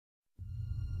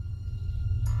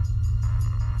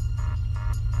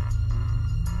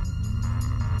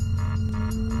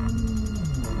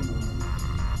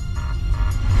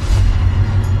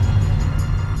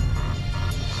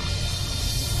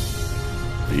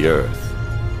The Earth.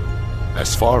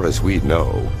 As far as we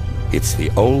know, it's the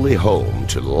only home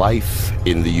to life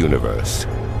in the universe.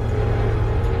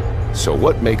 So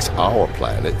what makes our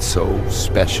planet so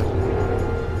special?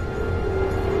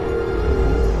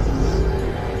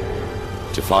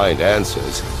 To find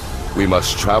answers, we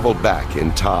must travel back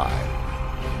in time.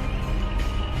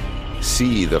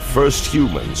 See the first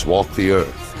humans walk the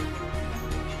Earth.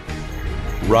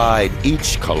 Ride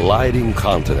each colliding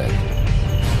continent.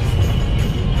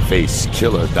 Face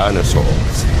killer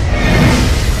dinosaurs.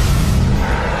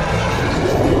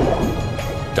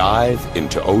 Dive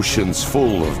into oceans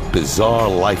full of bizarre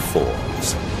life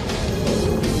forms.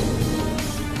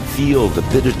 Feel the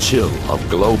bitter chill of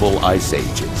global ice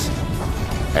ages.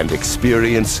 And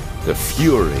experience the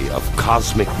fury of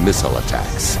cosmic missile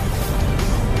attacks.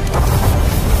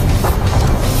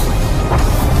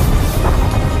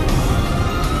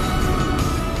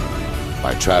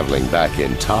 By traveling back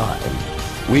in time,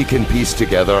 we can piece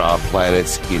together our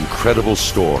planet's incredible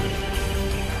story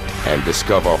and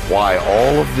discover why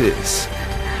all of this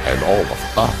and all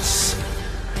of us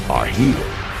are here.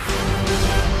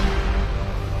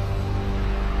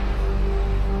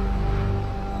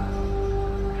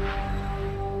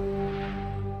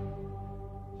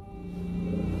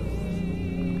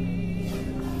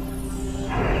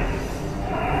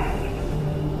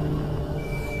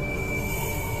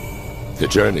 The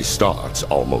journey starts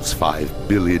almost 5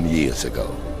 billion years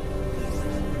ago.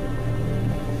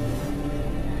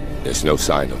 There's no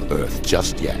sign of Earth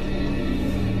just yet.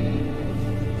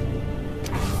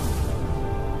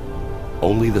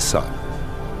 Only the sun,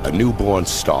 a newborn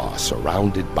star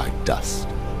surrounded by dust.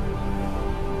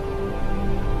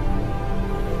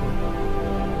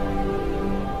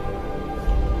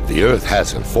 The Earth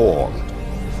hasn't formed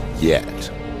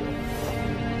yet.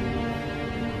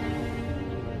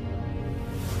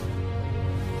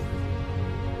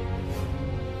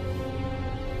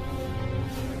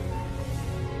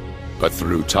 But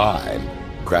through time,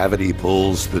 gravity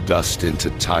pulls the dust into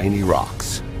tiny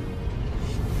rocks.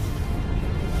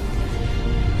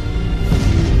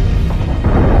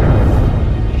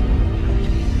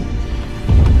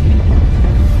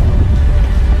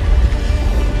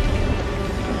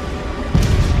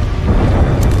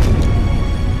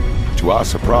 To our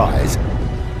surprise,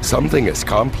 something as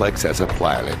complex as a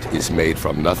planet is made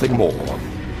from nothing more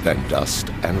than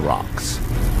dust and rocks.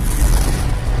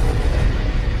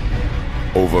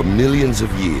 Over millions of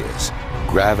years,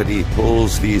 gravity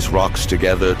pulls these rocks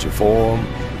together to form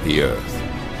the Earth.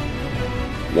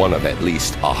 One of at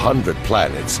least 100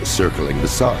 planets circling the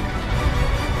sun.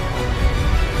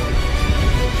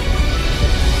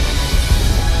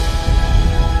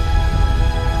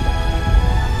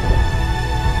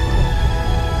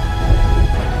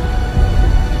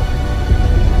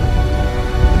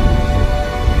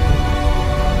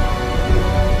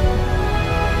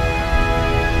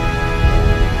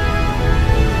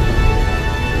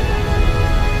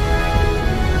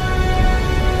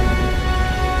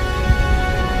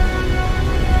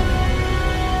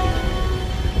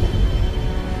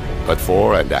 But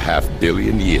 4.5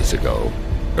 billion years ago,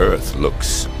 Earth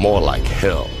looks more like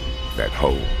hell than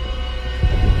home.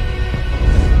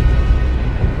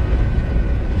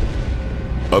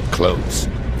 Up close,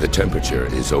 the temperature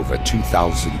is over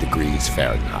 2,000 degrees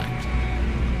Fahrenheit.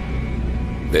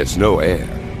 There's no air,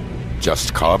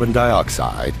 just carbon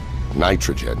dioxide,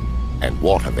 nitrogen, and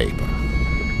water vapor.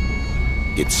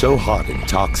 It's so hot and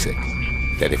toxic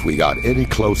that if we got any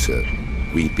closer,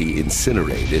 we'd be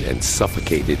incinerated and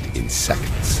suffocated in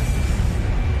seconds.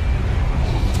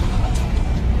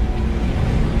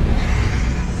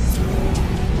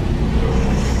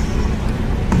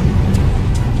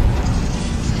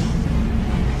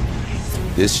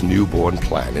 This newborn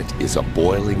planet is a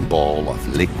boiling ball of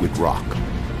liquid rock.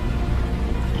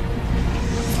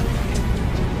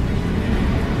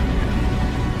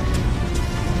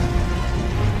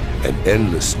 An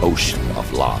endless ocean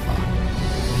of lava.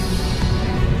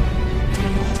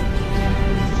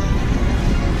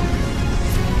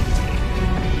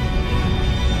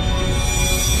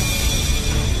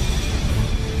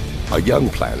 A young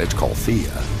planet called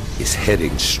Theia is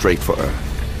heading straight for Earth.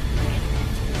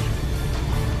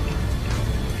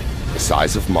 The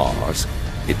size of Mars,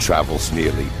 it travels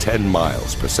nearly 10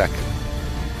 miles per second,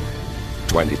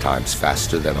 20 times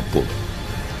faster than a bullet.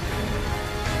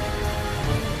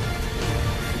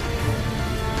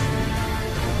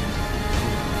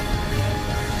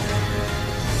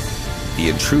 The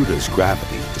intruder's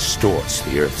gravity distorts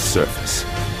the Earth's surface.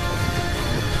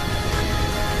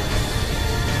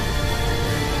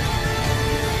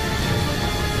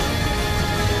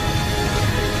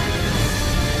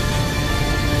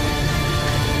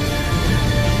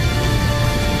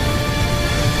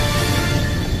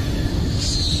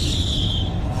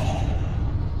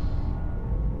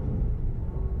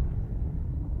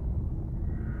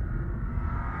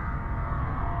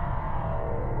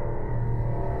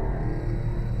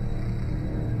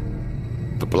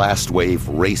 The blast wave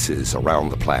races around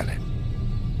the planet.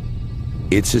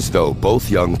 It's as though both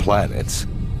young planets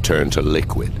turn to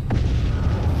liquid.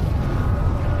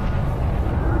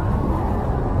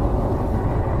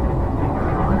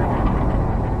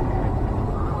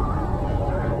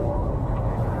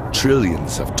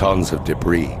 Trillions of tons of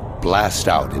debris blast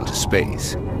out into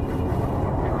space.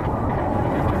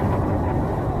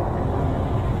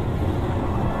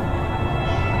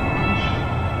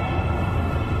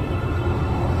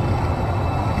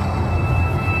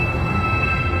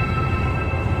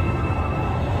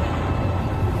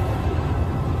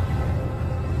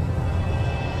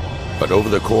 But over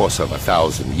the course of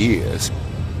 1,000 years,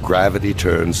 gravity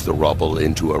turns the rubble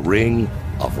into a ring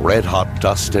of red-hot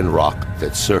dust and rock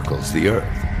that circles the Earth.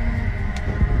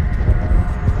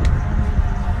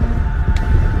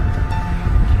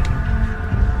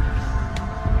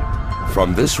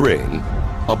 From this ring,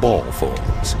 a ball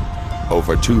forms,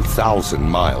 over 2,000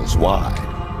 miles wide.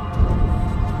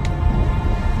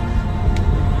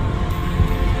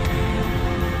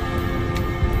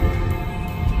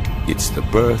 It's the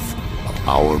birth of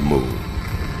our moon.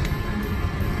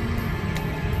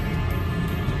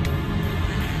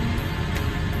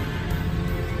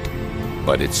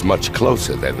 But it's much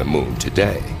closer than the moon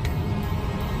today.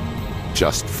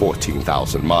 Just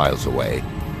 14,000 miles away,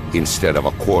 instead of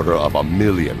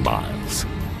 250,000 miles.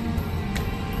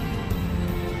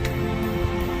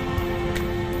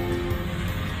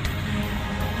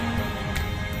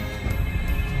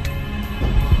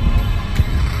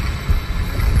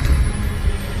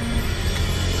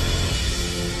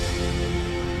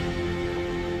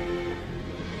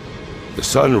 The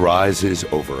sun rises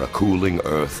over a cooling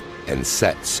Earth and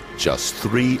sets just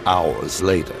 3 hours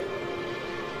later.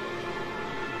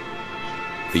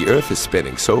 The Earth is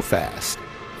spinning so fast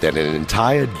that an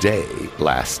entire day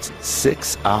lasts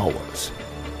 6 hours.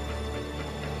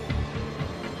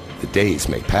 The days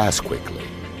may pass quickly,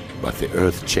 but the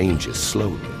Earth changes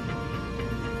slowly.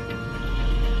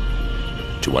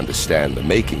 To understand the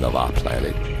making of our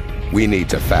planet, we need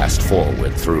to fast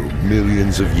forward through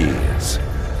millions of years.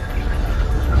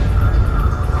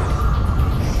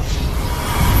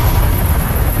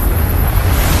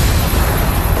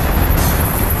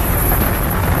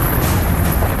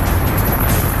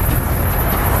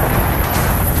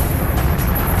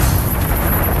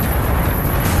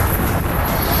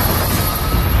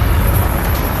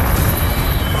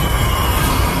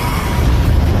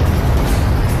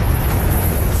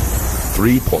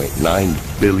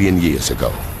 $3.9 billion years ago,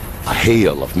 a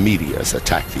hail of meteors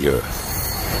attacked the Earth.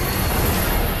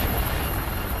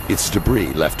 It's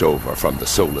debris left over from the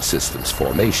solar system's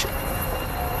formation.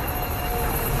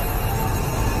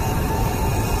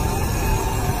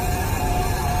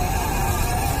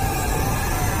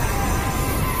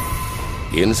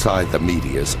 Inside the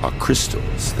meteors are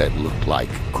crystals that look like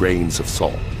grains of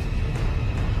salt.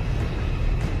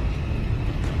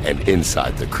 And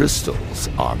inside the crystals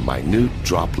are minute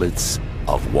droplets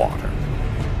of water.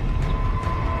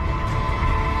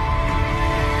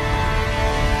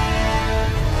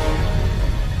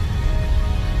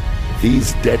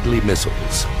 These deadly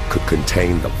missiles could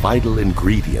contain the vital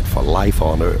ingredient for life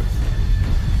on Earth.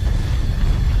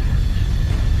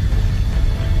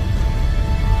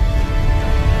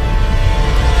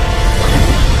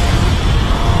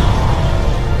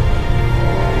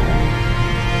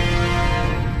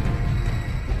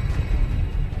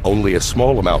 Only a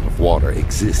small amount of water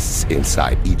exists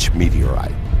inside each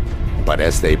meteorite. But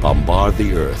as they bombard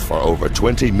the Earth for over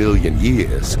 20 million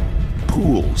years,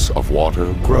 pools of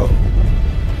water grow.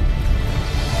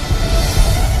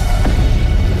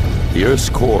 The Earth's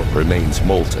core remains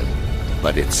molten,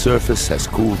 but its surface has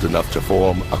cooled enough to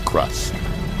form a crust.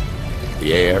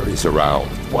 The air is around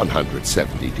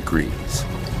 170 degrees.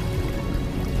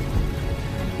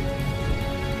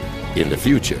 In the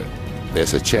future,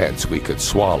 there's a chance we could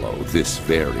swallow this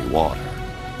very water.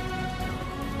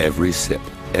 Every sip,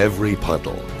 every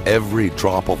puddle, every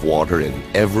drop of water in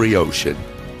every ocean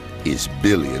is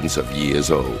billions of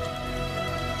years old.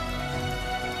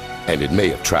 And it may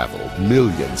have traveled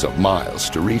millions of miles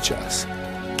to reach us,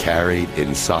 carried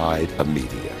inside a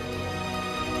meteor.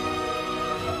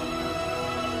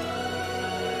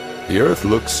 The Earth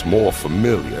looks more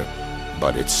familiar,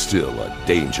 but it's still a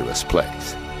dangerous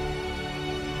place.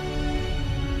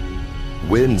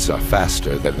 Winds are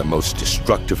faster than the most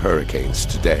destructive hurricanes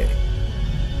today.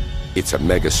 It's a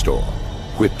megastorm,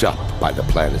 whipped up by the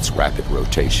planet's rapid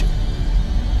rotation.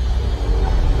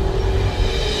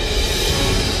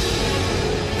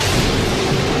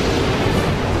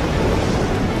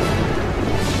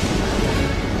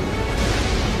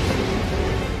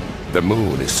 The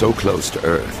moon is so close to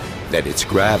Earth that its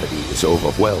gravity is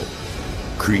overwhelmed,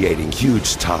 creating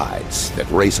huge tides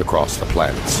that race across the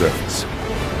planet's surface.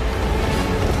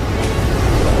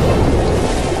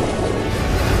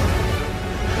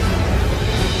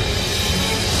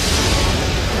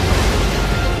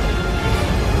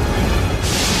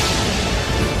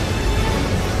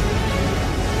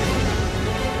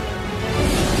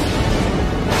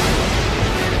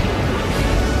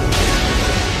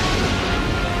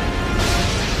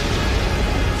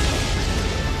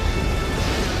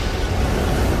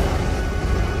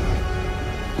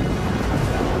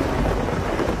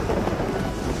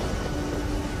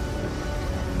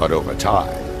 But over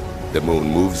time, the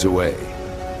moon moves away,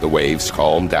 the waves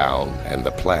calm down, and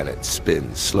the planet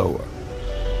spins slower.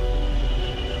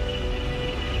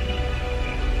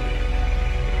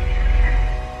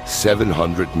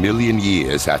 "700 million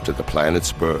years after the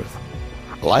planet's birth,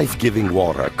 life-giving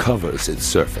water covers its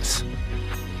surface.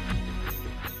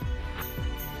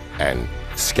 And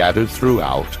scattered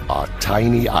throughout are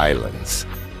tiny islands.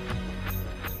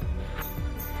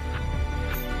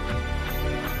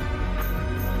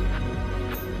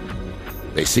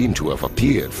 They seem to have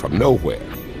appeared from nowhere.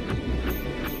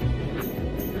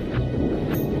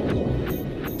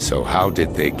 So how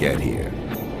did they get here?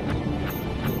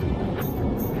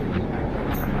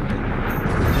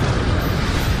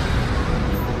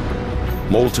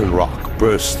 Molten rock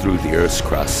bursts through the Earth's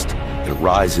crust and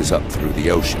rises up through the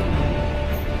ocean.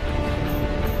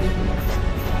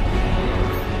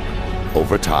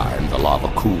 Over time, the lava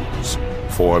cools,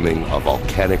 forming a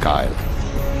volcanic island.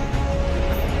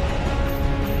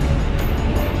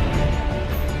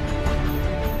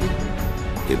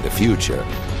 In the future,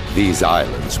 these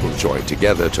islands will join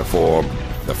together to form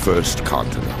the first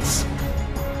continents.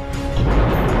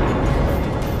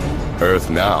 Earth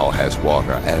now has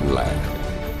water and land.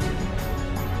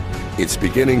 It's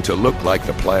beginning to look like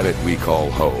the planet we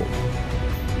call home.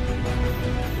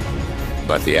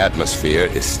 But the atmosphere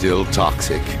is still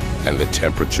toxic, and the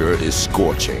temperature is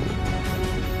scorching.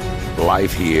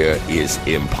 Life here is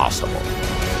impossible.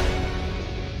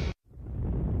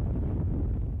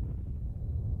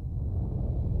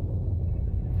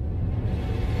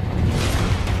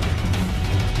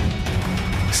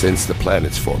 Since the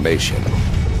planet's formation,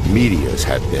 meteors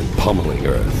have been pummeling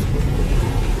Earth.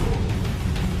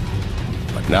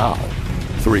 But now,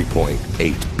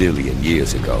 3.8 billion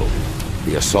years ago,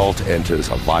 the assault enters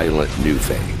a violent new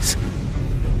phase.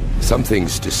 Some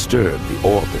things disturb the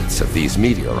orbits of these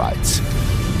meteorites.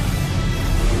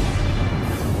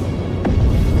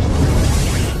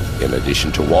 In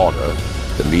addition to water,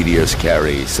 the meteors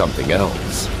carry something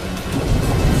else.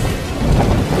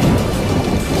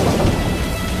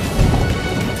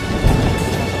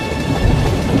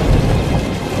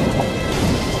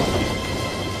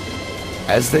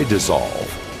 As they dissolve,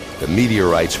 the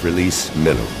meteorites release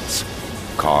minerals.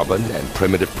 Carbon and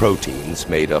primitive proteins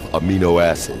made of amino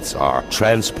acids are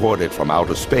transported from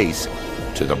outer space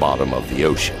to the bottom of the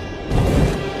ocean.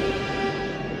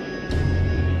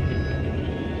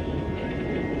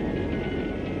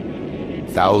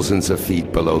 Thousands of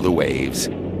feet below the waves,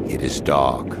 it is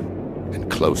dark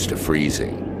and close to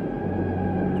freezing.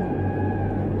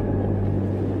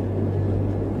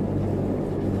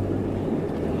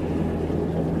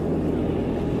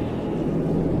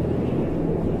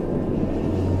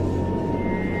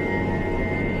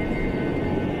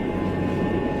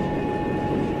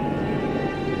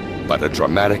 But a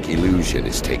dramatic illusion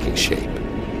is taking shape.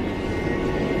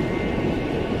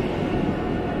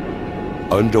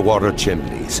 Underwater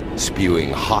chimneys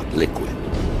spewing hot liquid.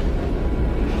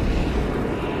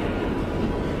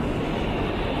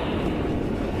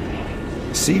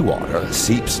 Seawater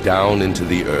seeps down into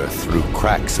the Earth through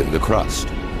cracks in the crust,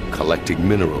 collecting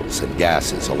minerals and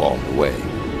gases along the way.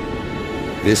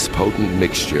 This potent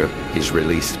mixture is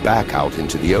released back out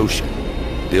into the ocean,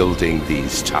 building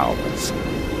these towers.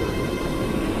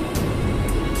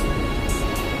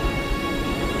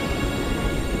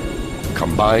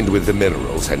 Combined with the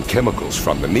minerals and chemicals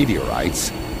from the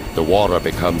meteorites, the water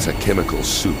becomes a chemical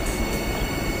soup.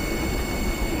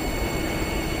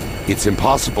 It's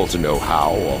impossible to know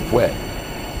how or when,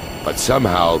 but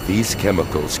somehow these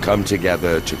chemicals come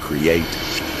together to create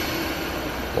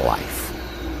life.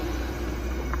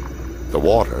 The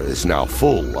water is now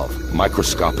full of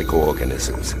microscopic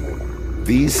organisms.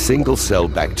 These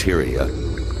single-celled bacteria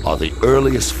are the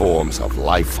earliest forms of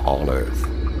life on Earth.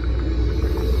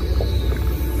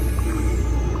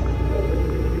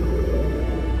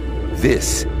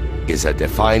 This is a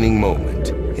defining moment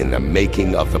in the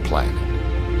making of the planet.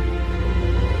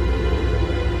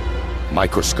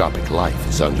 Microscopic life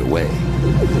is underway.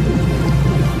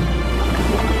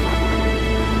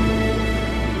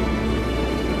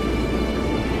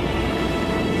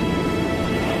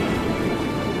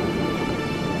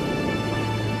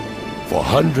 For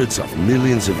hundreds of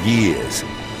millions of years,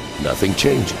 nothing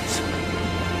changes.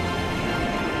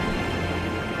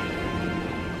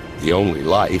 The only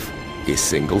life is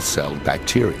single-celled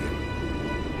bacteria.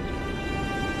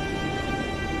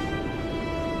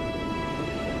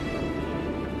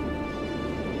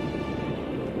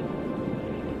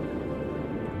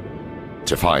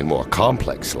 To find more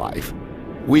complex life,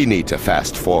 we need to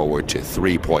fast forward to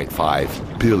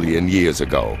 3.5 billion years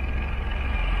ago.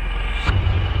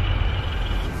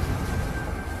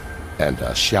 And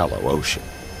a shallow ocean.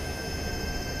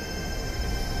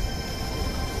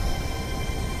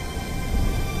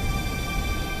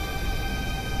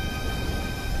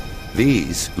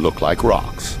 These look like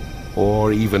rocks,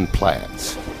 or even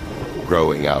plants,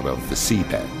 growing out of the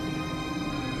seabed.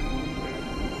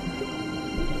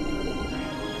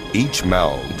 Each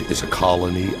mound is a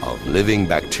colony of living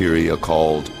bacteria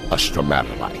called a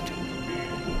stromatolite.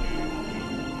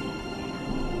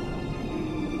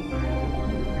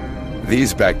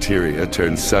 These bacteria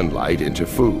turn sunlight into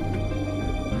food,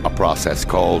 a process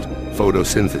called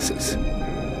photosynthesis.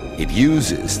 It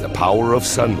uses the power of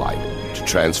sunlight to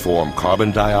transform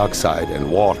carbon dioxide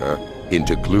and water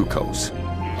into glucose,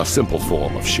 a simple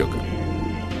form of sugar.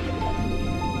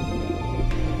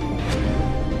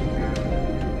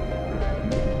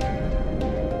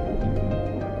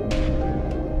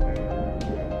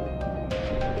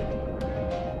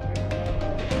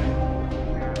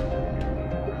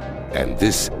 And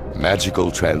this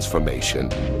magical transformation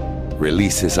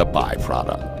releases a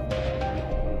byproduct,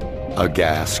 a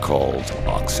gas called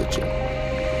oxygen.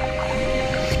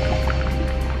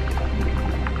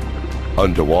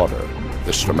 Underwater,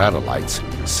 the stromatolites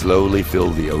slowly fill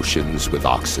the oceans with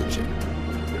oxygen.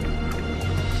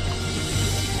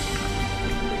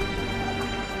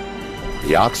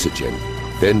 The oxygen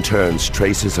then turns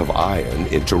traces of iron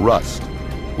into rust,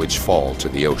 which fall to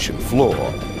the ocean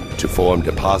floor to form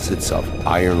deposits of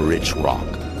iron-rich rock.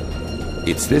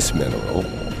 It's this mineral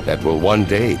that will one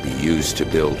day be used to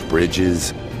build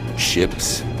bridges,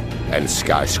 ships, and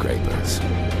skyscrapers.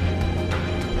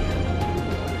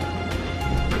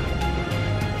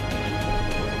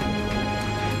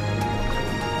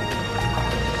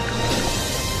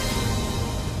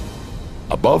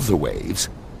 Above the waves,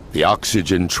 the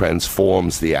oxygen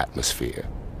transforms the atmosphere.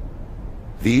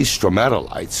 These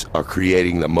stromatolites are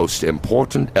creating the most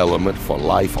important element for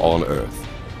life on Earth.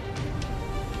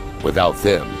 Without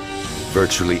them,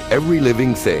 virtually every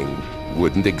living thing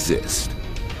wouldn't exist.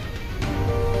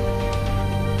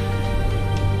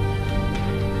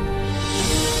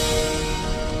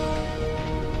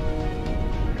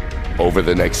 Over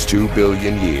the next 2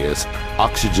 billion years,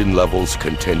 oxygen levels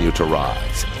continue to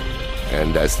rise.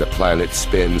 And as the planet's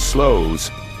spin slows,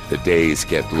 the days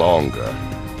get longer,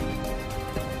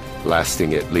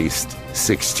 lasting at least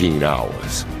 16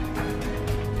 hours.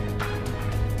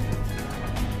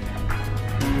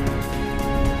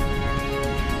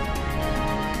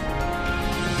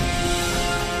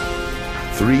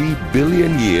 "3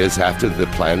 billion years after the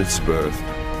planet's birth,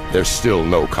 there's still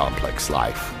no complex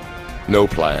life. No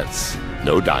plants,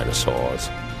 no dinosaurs,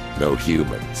 no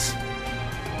humans.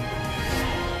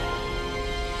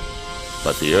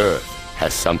 But the Earth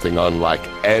has something unlike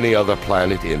any other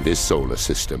planet in this solar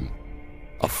system.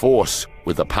 A force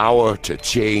with the power to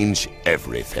change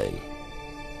everything.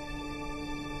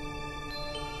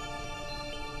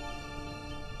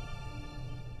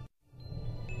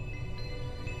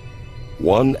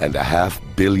 $1.5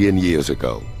 billion years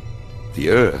ago, the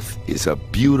Earth is a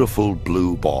beautiful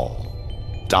blue ball,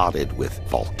 dotted with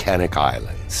volcanic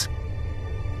islands.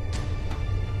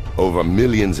 Over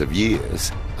millions of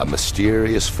years, a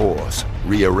mysterious force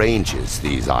rearranges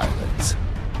these islands.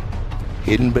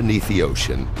 Hidden beneath the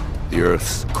ocean, the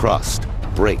Earth's crust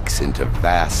breaks into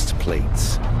vast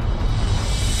plates.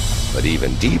 But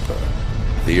even deeper,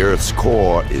 the Earth's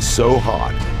core is so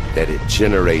hot that it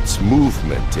generates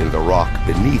movement in the rock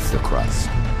beneath the crust.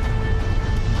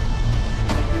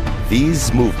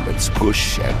 These movements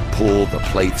push and pull the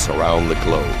plates around the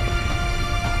globe,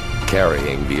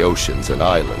 carrying the oceans and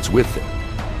islands with them.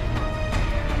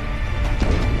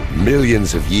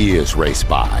 Millions of years race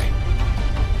by.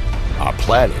 Our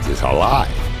planet is alive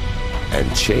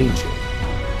and changing.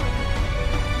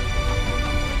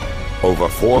 Over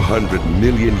 400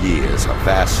 million years, a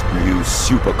vast new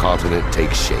supercontinent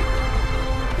takes shape.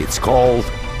 It's called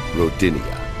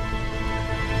Rodinia.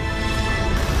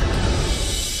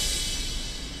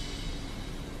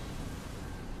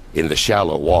 In the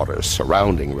shallow waters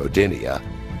surrounding Rodinia,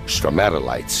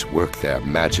 stromatolites work their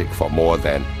magic for more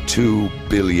than 2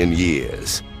 billion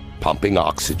years, pumping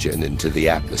oxygen into the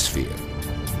atmosphere.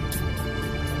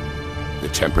 The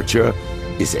temperature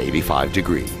is 85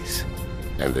 degrees,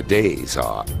 and the days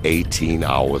are 18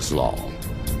 hours long.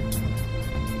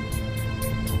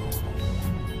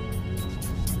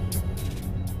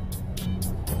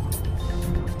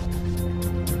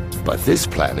 But this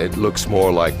planet looks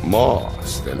more like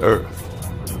Mars than Earth.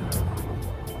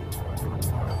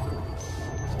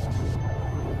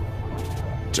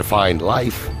 To find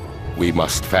life, we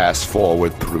must fast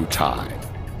forward through time.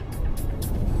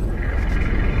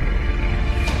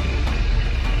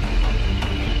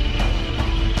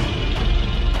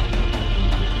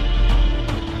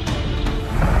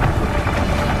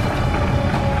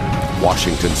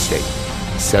 Washington State,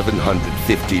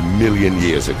 750 million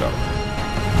years ago.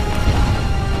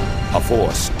 A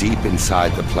force deep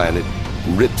inside the planet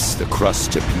rips the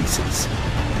crust to pieces.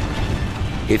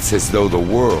 It's as though the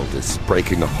world is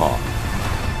breaking apart.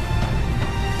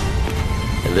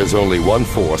 And there's only one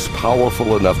force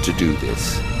powerful enough to do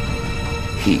this: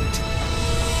 heat.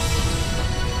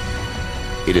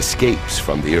 It escapes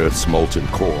from the Earth's molten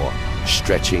core,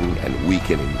 stretching and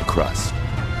weakening the crust.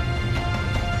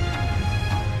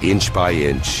 Inch by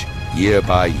inch, year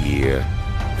by year,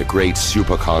 the great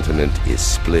supercontinent is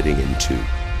splitting in two.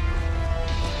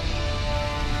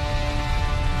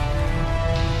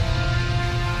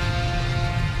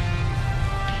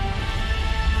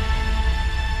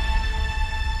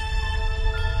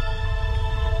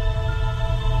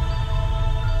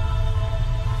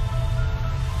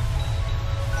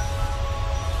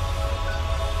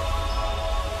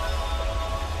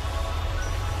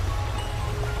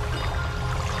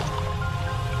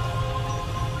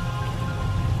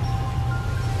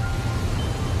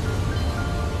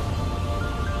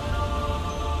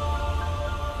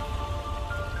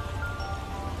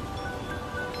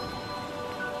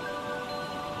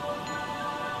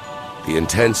 The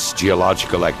intense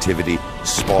geological activity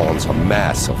spawns a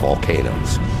mass of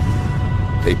volcanoes.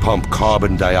 They pump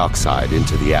carbon dioxide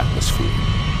into the atmosphere.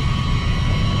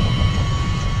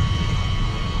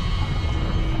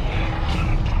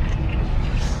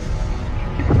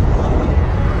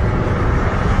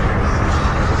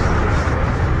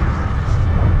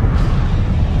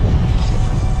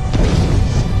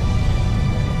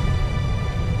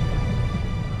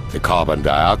 The carbon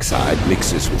dioxide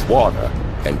mixes with water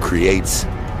and creates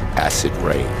acid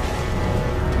rain.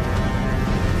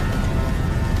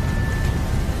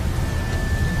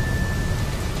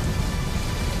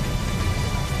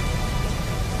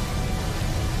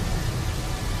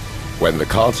 When the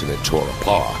continent tore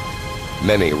apart,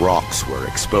 many rocks were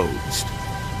exposed.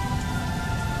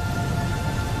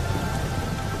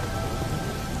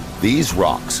 These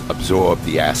rocks absorb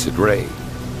the acid rain,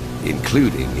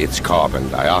 including its carbon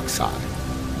dioxide.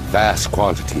 Vast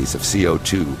quantities of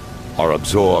CO2 are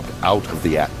absorbed out of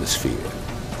the atmosphere.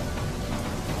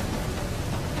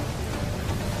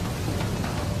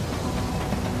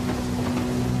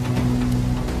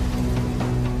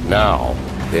 Now,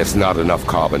 there's not enough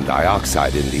carbon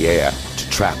dioxide in the air to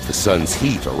trap the sun's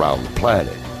heat around the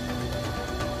planet.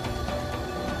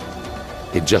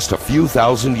 In just a few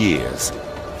thousand years,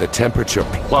 the temperature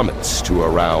plummets to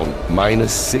around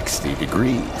 -60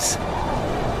 degrees.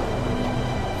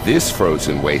 This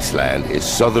frozen wasteland is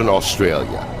southern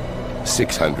Australia,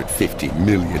 650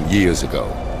 million years ago.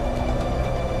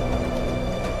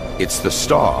 It's the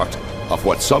start of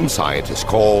what some scientists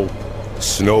call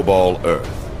Snowball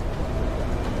Earth,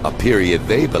 a period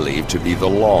they believe to be the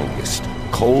longest,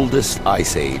 coldest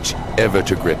ice age ever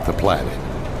to grip the planet.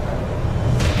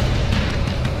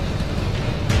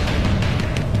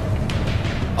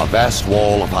 A vast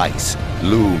wall of ice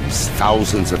looms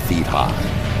thousands of feet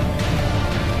high.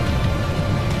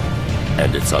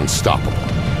 And it's unstoppable.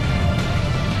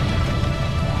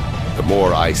 The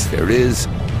more ice there is,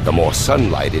 the more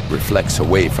sunlight it reflects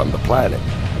away from the planet,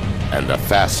 and the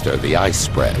faster the ice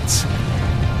spreads.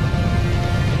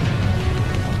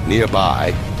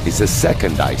 Nearby is a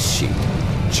second ice sheet,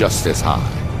 just as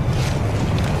high.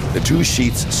 The two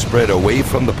sheets spread away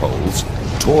from the poles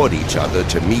toward each other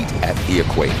to meet at the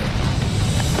equator.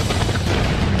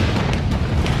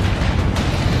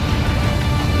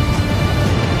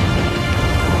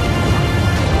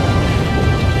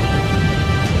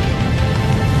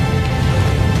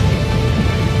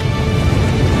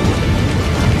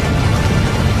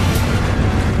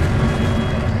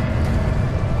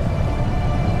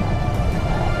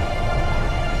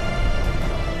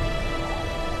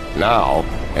 Now,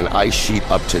 an ice sheet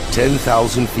up to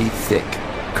 10,000 feet thick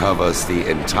covers the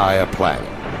entire planet.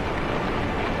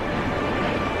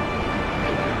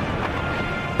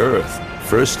 Earth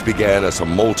first began as a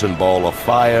molten ball of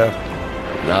fire.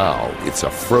 Now it's a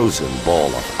frozen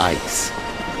ball of ice.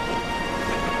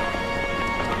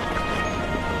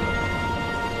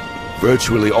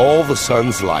 Virtually all the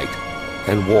sun's light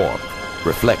and warmth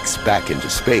reflects back into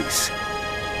space.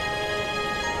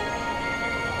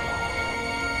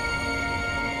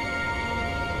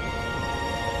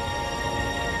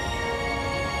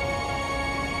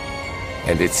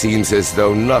 And it seems as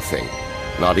though nothing,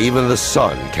 not even the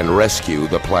sun, can rescue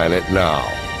the planet now.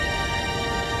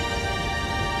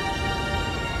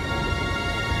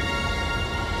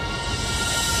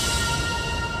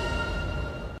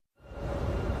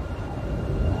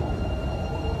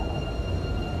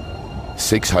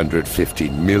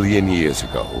 $650 million years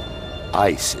ago,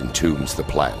 ice entombs the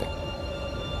planet.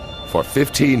 For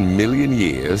 15 million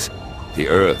years, the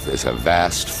Earth is a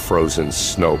vast frozen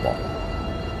snowball.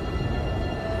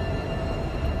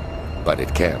 But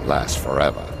it can't last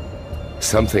forever.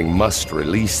 Something must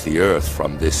release the Earth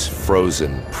from this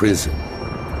frozen prison.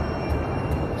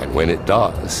 And when it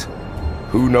does,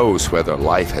 who knows whether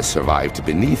life has survived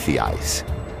beneath the ice?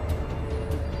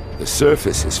 The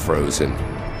surface is frozen,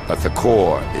 but the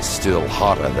core is still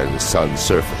hotter than the sun's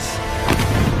surface.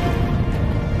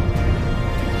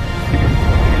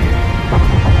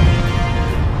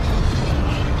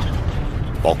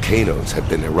 Volcanoes have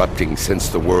been erupting since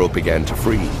the world began to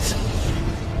freeze.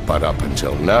 But up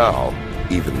until now,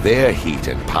 even their heat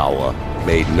and power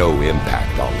made no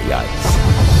impact on the ice.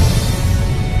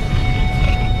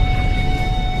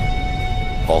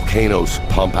 Volcanoes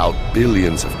pump out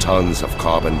billions of tons of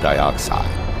carbon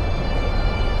dioxide.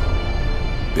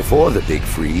 Before the Big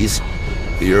Freeze,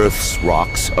 the Earth's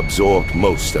rocks absorbed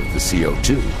most of the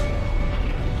CO2.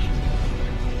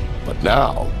 But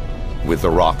now, with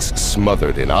the rocks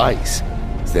smothered in ice,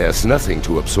 there's nothing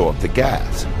to absorb the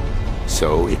gas,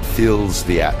 so it fills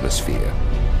the atmosphere.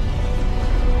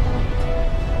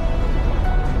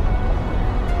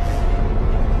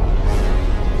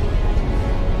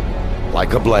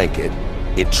 Like a blanket,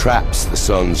 it traps the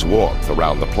sun's warmth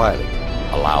around the planet,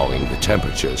 allowing the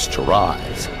temperatures to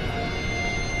rise.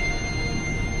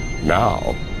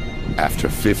 Now, after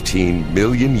 15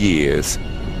 million years,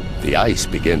 the ice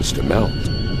begins to melt.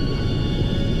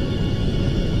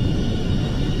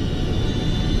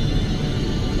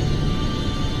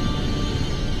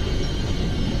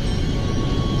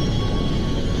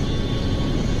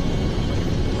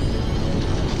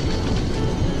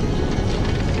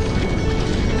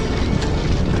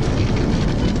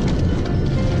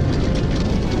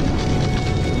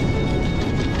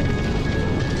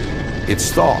 It's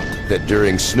thought that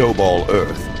during Snowball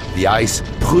Earth, the ice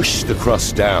pushed the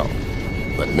crust down.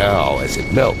 But now, as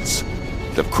it melts,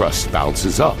 the crust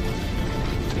bounces up,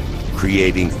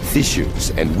 creating fissures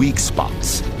and weak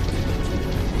spots,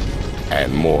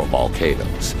 and more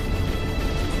volcanoes.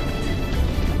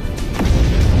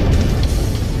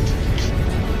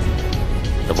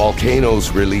 The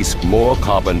volcanoes release more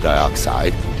carbon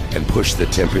dioxide and push the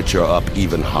temperature up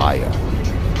even higher.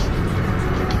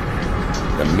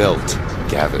 The melt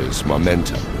gathers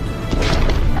momentum,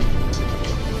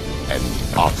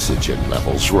 and oxygen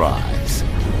levels rise.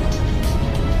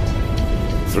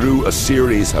 Through a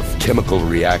series of chemical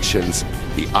reactions,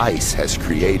 the ice has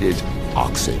created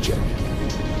oxygen.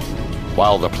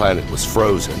 While the planet was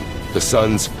frozen, the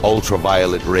sun's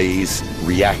ultraviolet rays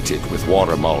reacted with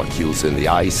water molecules in the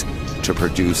ice to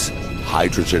produce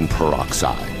hydrogen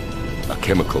peroxide, a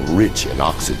chemical rich in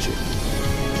oxygen.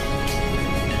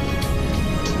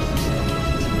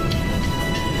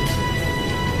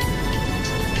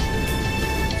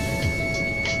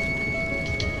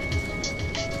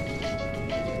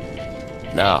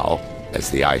 Now, as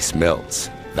the ice melts,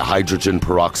 the hydrogen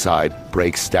peroxide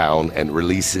breaks down and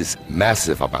releases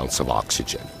massive amounts of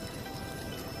oxygen.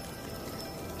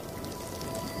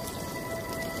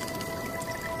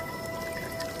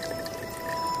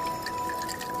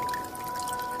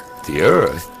 The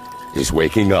Earth is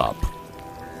waking up,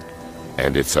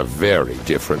 and it's a very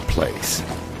different place.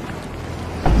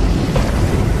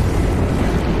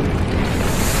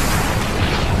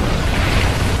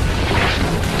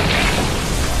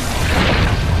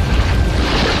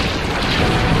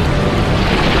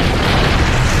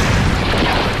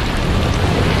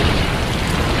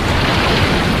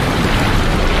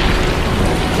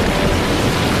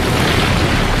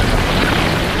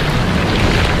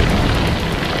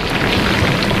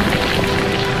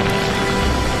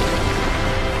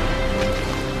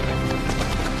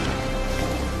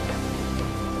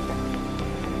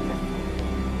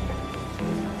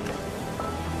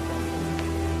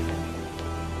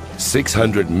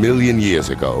 600 million years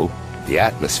ago, the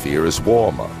atmosphere is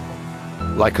warmer,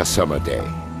 like a summer day.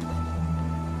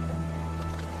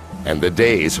 And the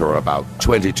days are about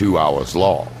 22 hours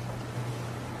long.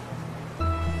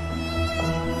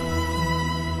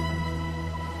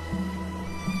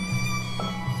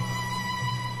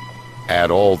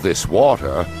 Add all this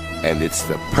water, and it's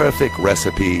the perfect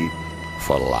recipe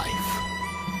for life.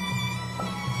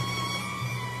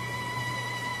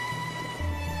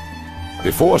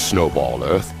 Before Snowball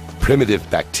Earth, primitive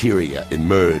bacteria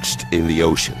emerged in the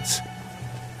oceans.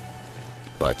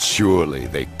 But surely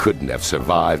they couldn't have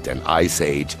survived an ice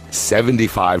age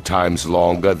 75 times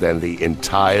longer than the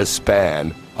entire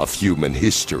span of human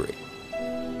history.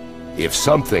 If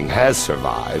something has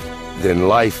survived, then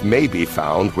life may be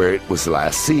found where it was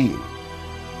last seen,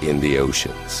 in the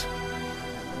oceans.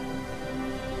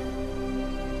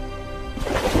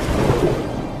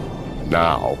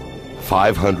 Now,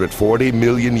 540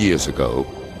 million years ago,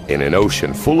 in an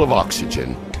ocean full of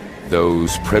oxygen,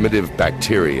 those primitive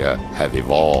bacteria have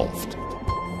evolved.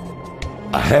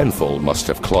 A handful must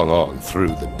have clung on through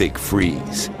the big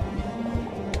freeze.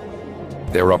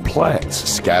 There are plants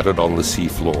scattered on the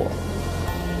seafloor.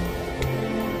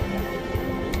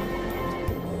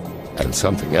 And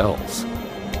something else.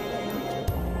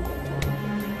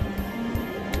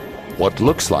 What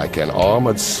looks like an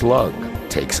armored slug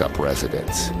takes up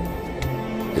residence.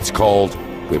 It's called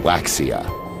Wiwaxia,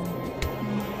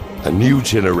 a new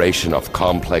generation of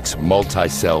complex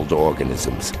multi-celled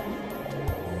organisms.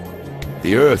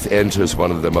 The Earth enters one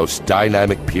of the most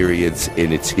dynamic periods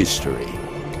in its history,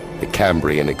 the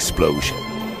Cambrian explosion.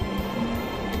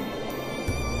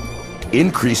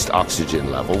 Increased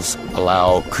oxygen levels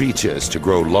allow creatures to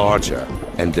grow larger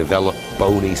and develop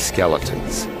bony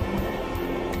skeletons.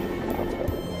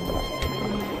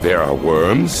 There are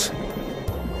worms,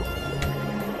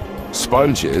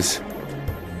 sponges,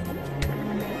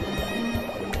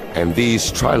 and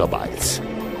these trilobites,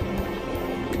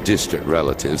 distant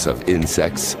relatives of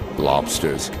insects,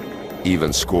 lobsters,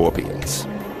 even scorpions.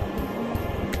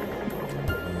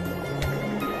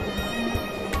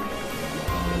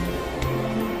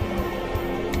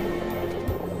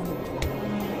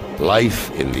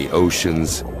 Life in the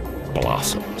oceans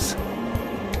blossoms.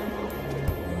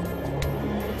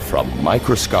 From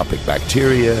microscopic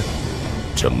bacteria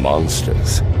to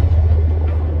monsters.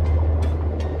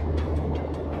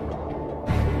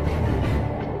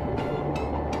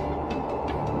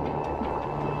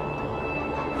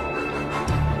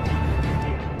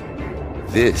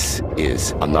 This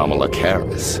is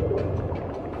Anomalocaris.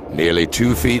 Nearly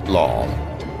 2 feet long.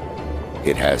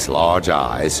 It has large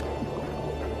eyes,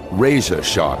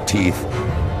 razor-sharp teeth,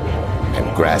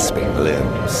 and grasping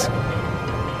limbs.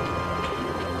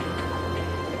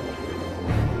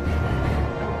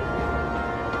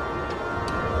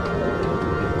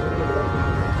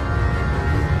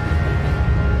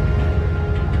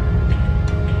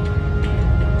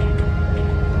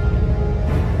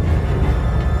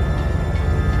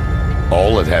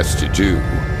 All it has to do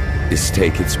is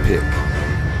take its pick.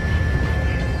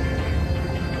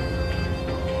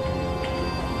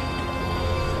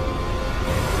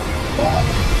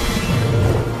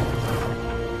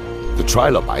 The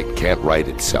trilobite can't right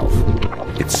itself.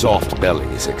 Its soft belly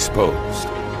is exposed.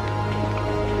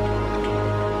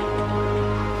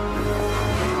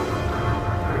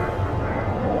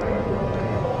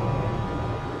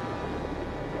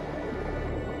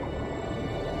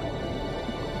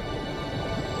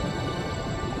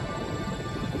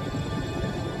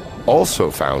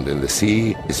 Also found in the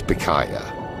sea is Pichia,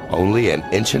 only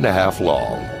 1.5 inches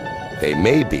long. They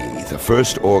may be the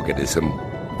first organism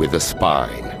with a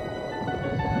spine.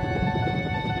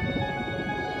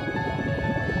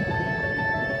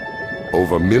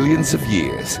 Over millions of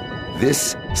years,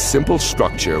 this simple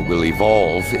structure will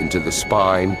evolve into the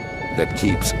spine that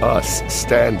keeps us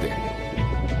standing.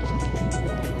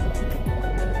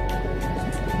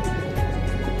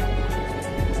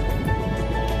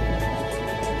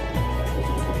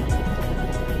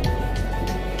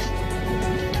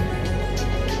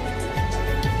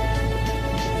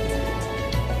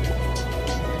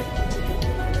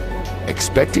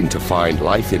 Expecting to find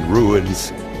life in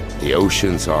ruins, the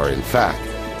oceans are in fact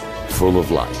full of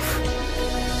life.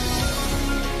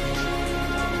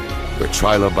 Where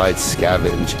trilobites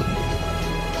scavenge,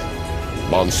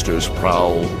 monsters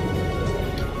prowl,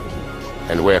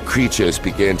 and where creatures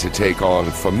begin to take on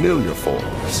familiar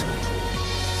forms.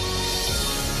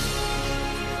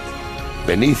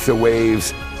 Beneath the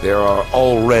waves, there are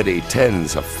already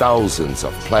tens of thousands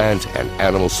of plant and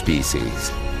animal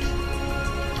species.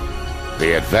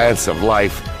 The advance of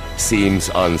life seems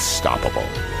unstoppable.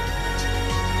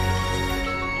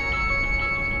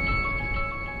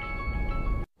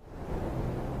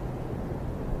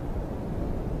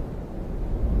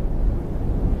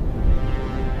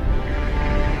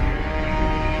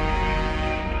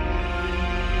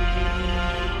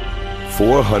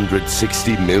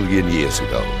 460 million years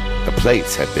ago, the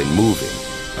plates had been moving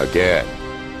again.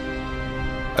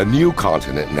 A new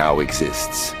continent now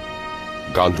exists,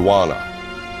 Gondwana.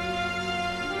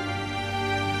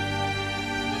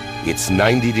 It's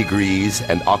 90 degrees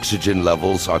and oxygen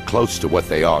levels are close to what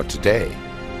they are today.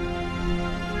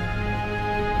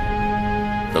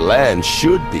 The land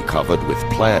should be covered with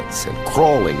plants and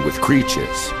crawling with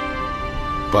creatures.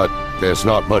 But there's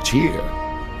not much here,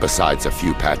 besides a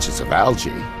few patches of algae.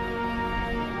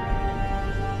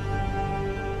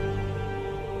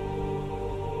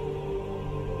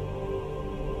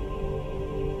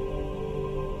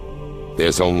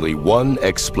 There's only one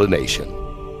explanation.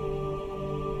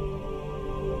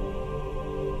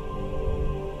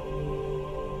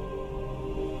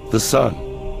 The sun.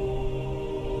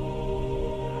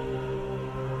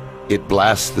 It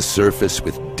blasts the surface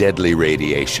with deadly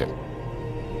radiation.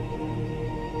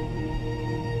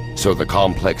 So the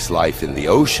complex life in the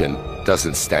ocean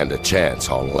doesn't stand a chance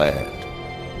on land.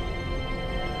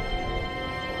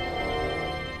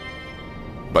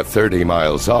 But 30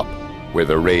 miles up, where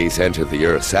the rays enter the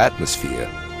Earth's atmosphere,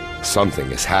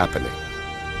 something is happening.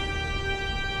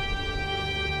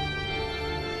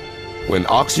 When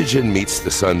oxygen meets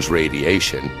the sun's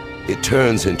radiation, it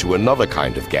turns into another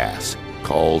kind of gas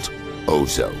called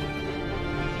ozone.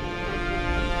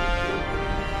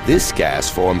 This gas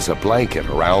forms a blanket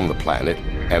around the planet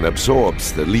and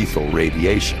absorbs the lethal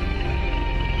radiation.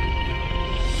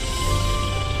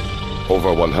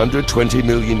 Over 120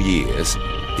 million years,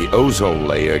 the ozone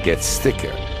layer gets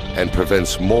thicker and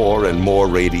prevents more and more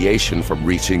radiation from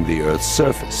reaching the Earth's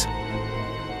surface.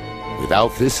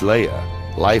 Without this layer,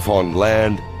 life on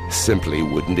land simply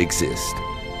wouldn't exist.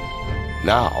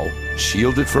 Now,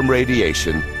 shielded from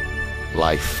radiation,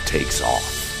 life takes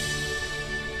off.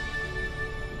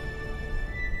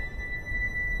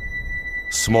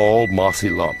 Small, mossy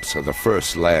lumps are the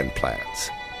first land plants.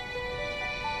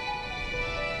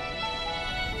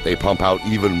 They pump out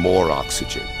even more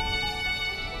oxygen.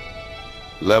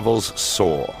 Levels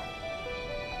soar.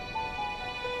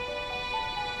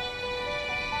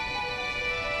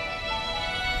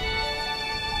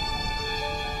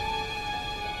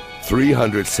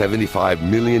 $375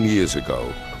 million years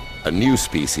ago, a new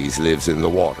species lives in the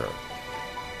water.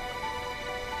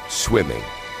 Swimming.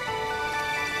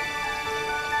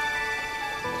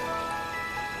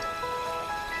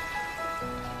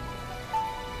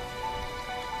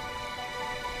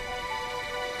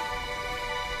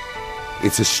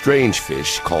 It's a strange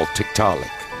fish called Tiktaalik.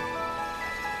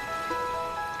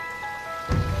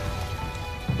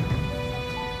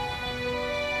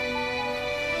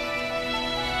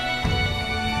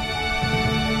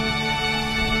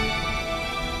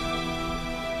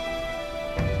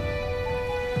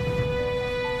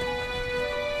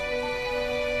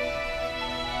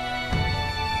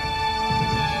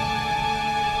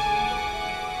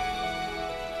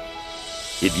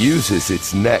 It uses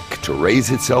its neck to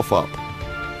raise itself up.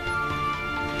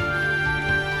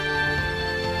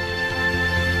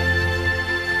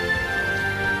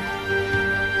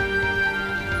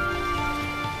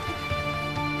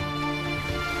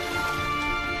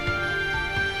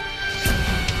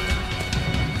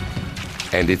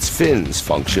 And its fins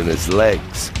function as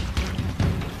legs,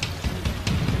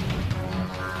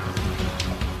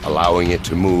 allowing it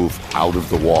to move out of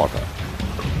the water.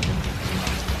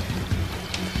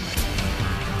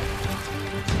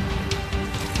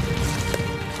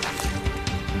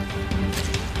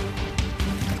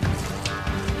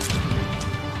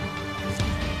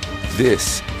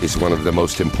 This is one of the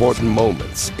most important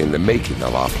moments in the making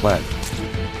of our planet.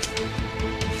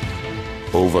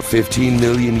 Over 15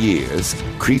 million years,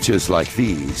 creatures like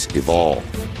these evolve.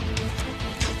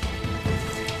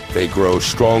 They grow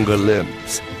stronger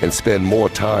limbs and spend more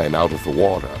time out of the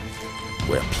water,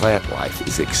 where plant life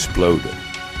is exploding.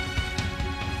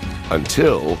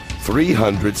 Until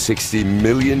 360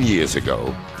 million years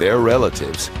ago, their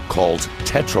relatives, called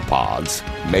tetrapods,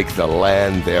 make the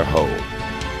land their home.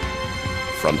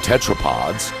 From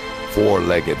tetrapods,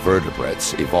 four-legged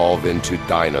vertebrates evolve into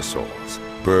dinosaurs,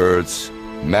 birds,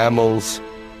 mammals,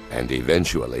 and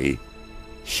eventually,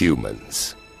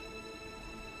 humans.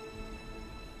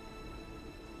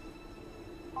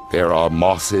 There are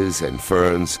mosses and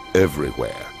ferns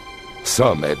everywhere,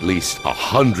 some at least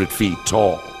 100 feet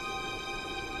tall.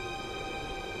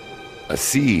 A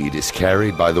seed is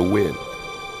carried by the wind.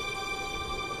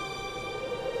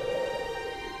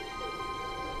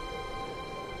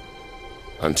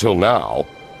 Until now,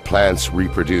 plants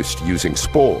reproduced using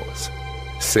spores,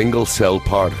 single-cell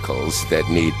particles that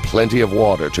need plenty of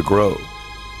water to grow.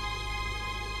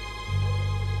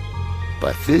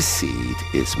 But this seed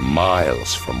is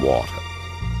miles from water.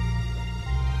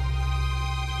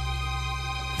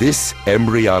 This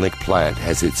embryonic plant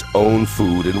has its own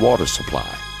food and water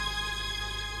supply.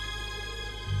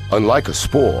 Unlike a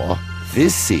spore,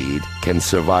 this seed can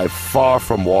survive far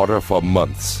from water for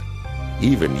months,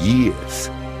 even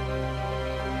years.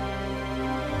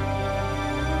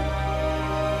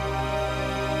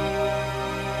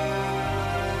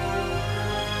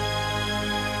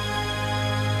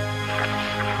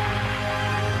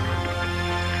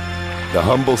 The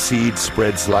humble seed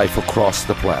spreads life across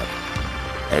the planet,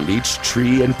 and each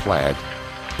tree and plant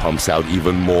pumps out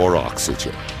even more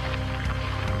oxygen.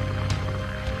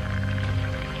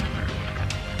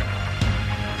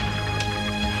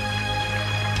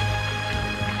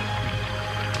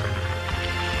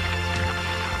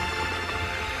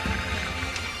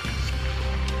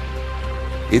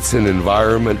 It's an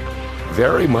environment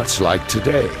very much like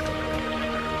today.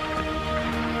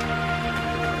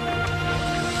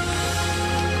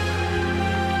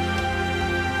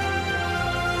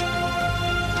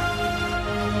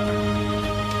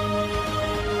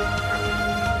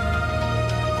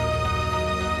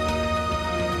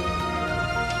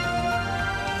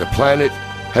 The planet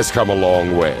has come a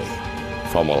long way,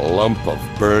 from a lump of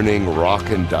burning rock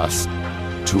and dust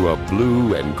to a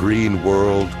blue and green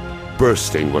world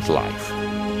bursting with life.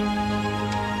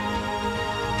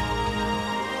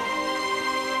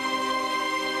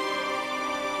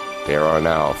 There are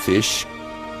now fish,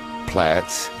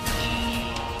 plants,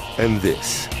 and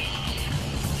this.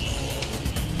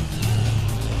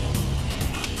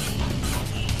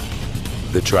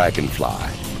 The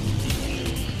dragonfly.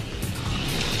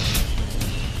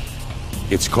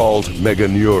 It's called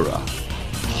Meganeura.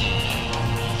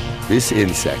 This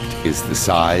insect is the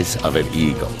size of an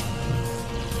eagle.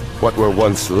 What were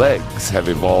once legs have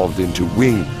evolved into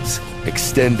wings,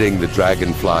 extending the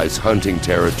dragonfly's hunting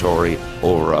territory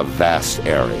over a vast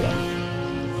area.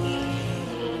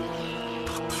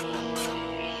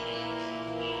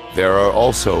 There are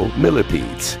also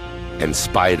millipedes and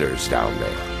spiders down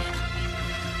there.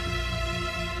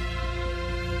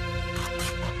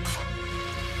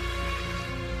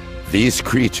 These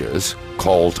creatures,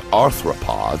 called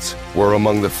arthropods, were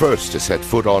among the first to set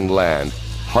foot on land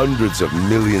hundreds of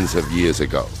millions of years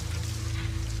ago.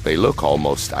 They look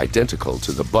almost identical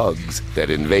to the bugs that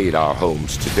invade our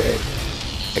homes today,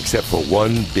 except for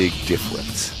one big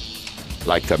difference.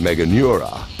 Like the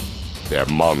Meganeura, they're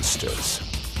monsters.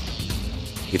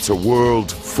 It's a world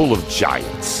full of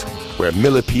giants, where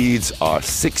millipedes are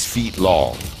 6 feet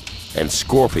long, and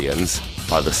scorpions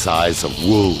are the size of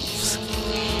wolves.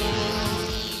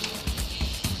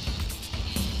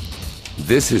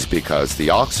 This is because the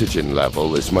oxygen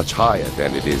level is much higher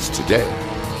than it is today,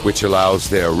 which allows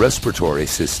their respiratory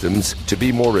systems to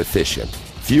be more efficient,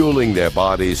 fueling their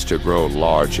bodies to grow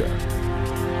larger.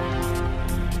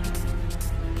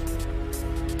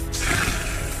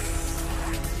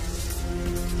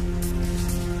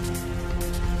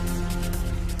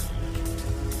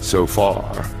 So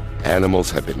far,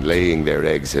 animals have been laying their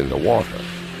eggs in the water.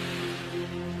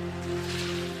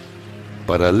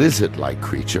 But a lizard-like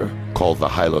creature, called the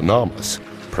Hylonomus,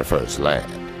 prefers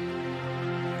land.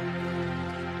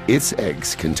 Its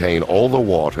eggs contain all the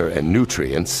water and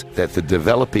nutrients that the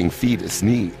developing fetus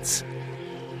needs.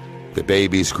 The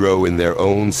babies grow in their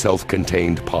own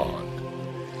self-contained pond.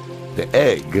 The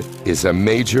egg is a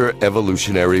major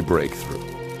evolutionary breakthrough,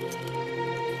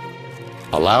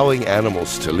 allowing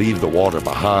animals to leave the water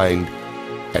behind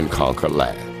and conquer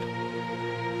land.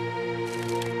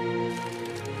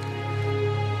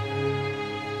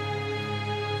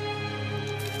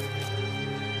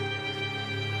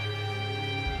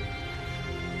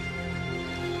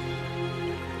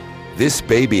 This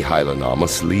baby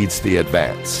Hylonomus leads the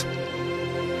advance.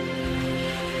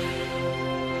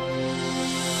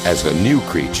 As a new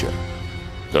creature,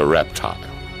 the reptile.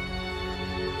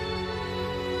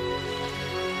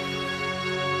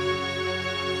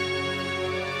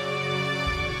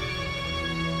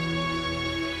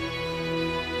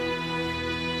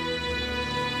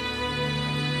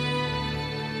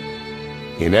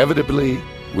 Inevitably,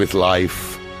 with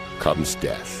life comes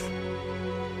death.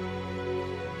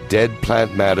 Dead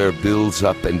plant matter builds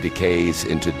up and decays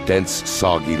into dense,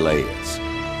 soggy layers.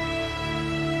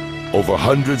 Over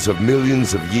hundreds of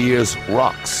millions of years,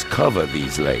 rocks cover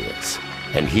these layers,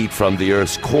 and heat from the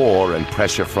Earth's core and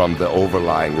pressure from the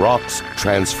overlying rocks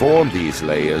transform these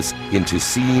layers into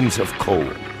seams of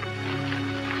coal.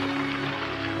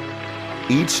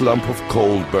 Each lump of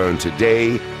coal burned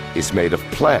today is made of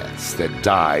plants that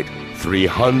died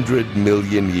 300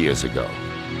 million years ago.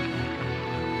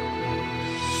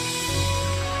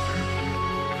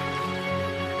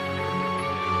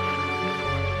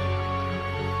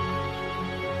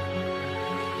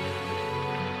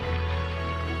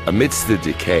 Amidst the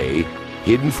decay,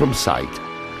 hidden from sight,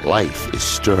 life is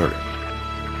stirring.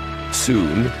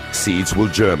 Soon, seeds will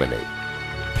germinate,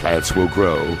 plants will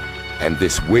grow, and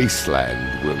this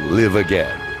wasteland will live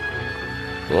again.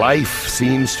 Life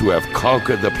seems to have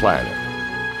conquered the planet.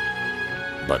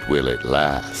 But will it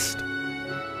last?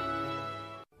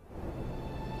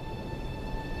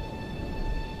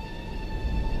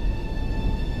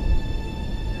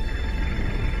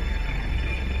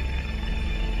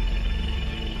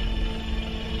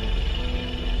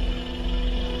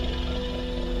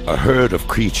 A herd of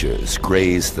creatures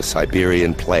graze the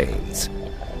Siberian plains.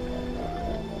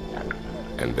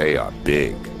 And they are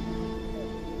big.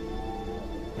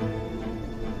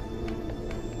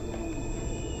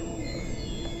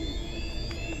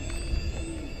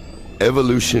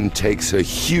 Evolution takes a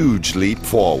huge leap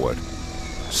forward.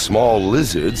 Small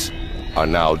lizards are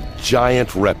now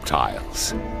giant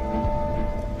reptiles.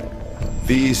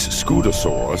 These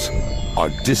scutosaurs are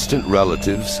distant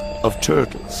relatives of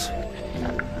turtles.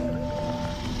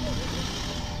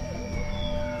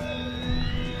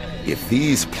 If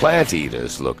these plant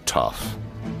eaters look tough,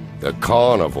 the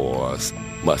carnivores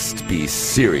must be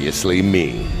seriously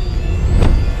mean.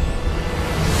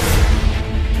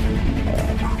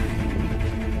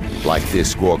 Like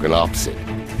this Gorgonopsid,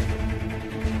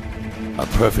 a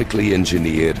perfectly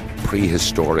engineered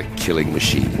prehistoric killing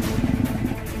machine.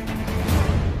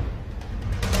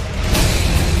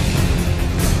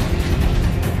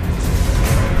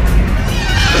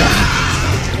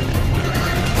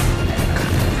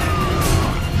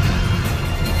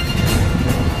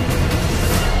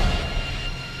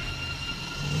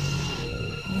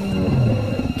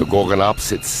 The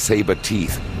Gorgonopsid's saber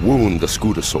teeth wound the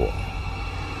scutosaur.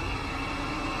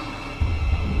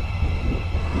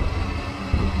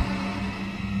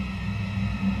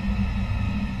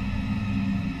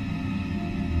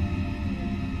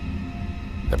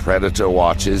 The predator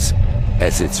watches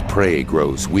as its prey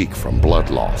grows weak from blood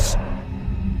loss.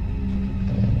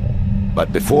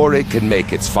 But before it can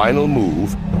make its final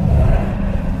move,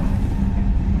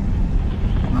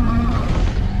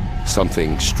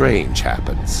 something strange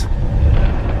happens.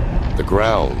 The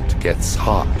ground gets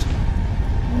hot.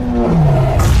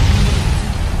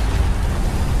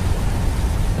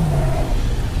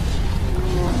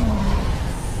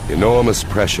 Enormous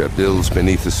pressure builds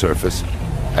beneath the surface,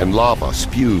 and lava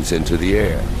spews into the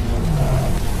air.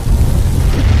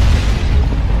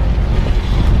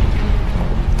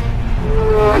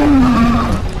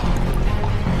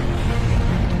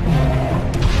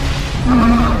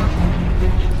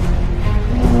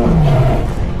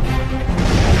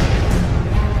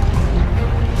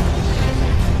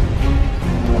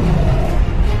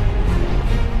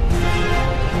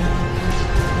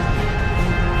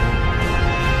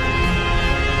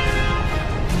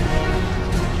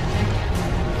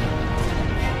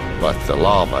 But the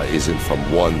lava isn't from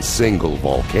one single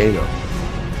volcano.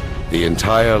 The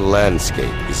entire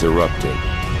landscape is erupting.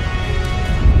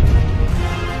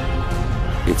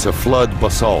 It's a flood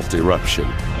basalt eruption.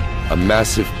 A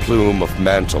massive plume of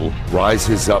mantle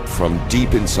rises up from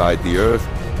deep inside the earth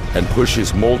and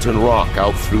pushes molten rock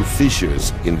out through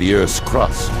fissures in the earth's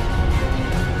crust.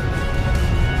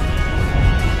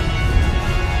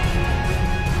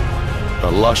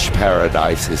 The lush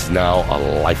paradise is now a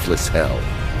lifeless hell.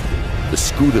 The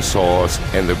scutosaurs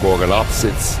and the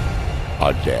Gorgonopsids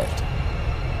are dead.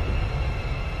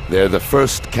 They're the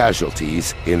first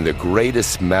casualties in the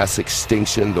greatest mass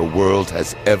extinction the world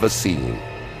has ever seen,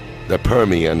 the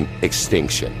Permian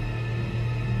extinction.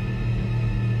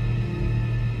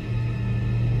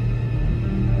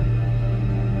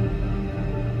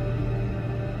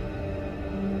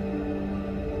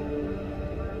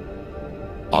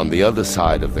 On the other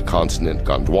side of the continent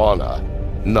Gondwana,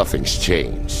 nothing's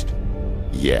changed.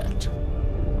 Yet.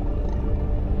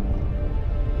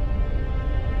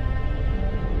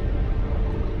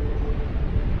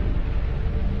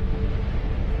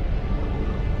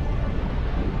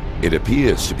 It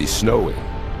appears to be snowing,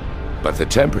 but the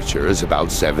temperature is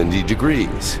about 70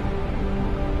 degrees.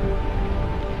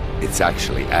 It's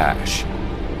actually ash,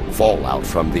 fallout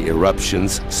from the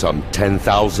eruptions some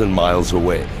 10,000 miles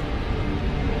away.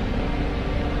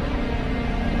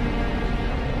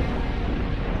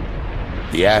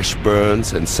 The ash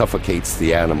burns and suffocates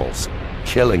the animals,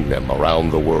 killing them around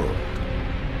the world.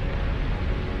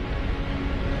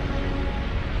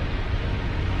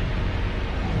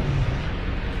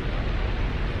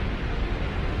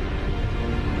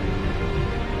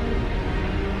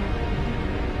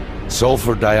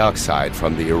 Sulfur dioxide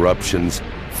from the eruptions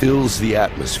fills the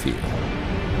atmosphere.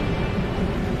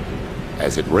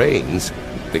 As it rains,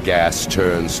 the gas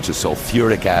turns to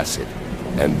sulfuric acid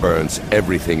and burns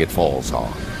everything it falls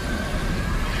on.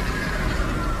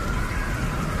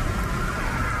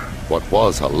 What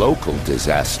was a local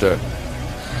disaster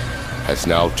has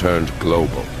now turned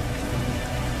global.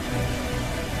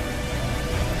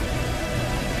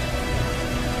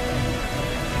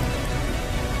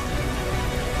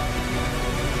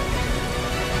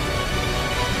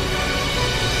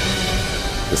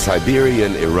 The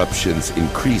Siberian eruptions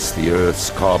increase the Earth's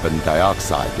carbon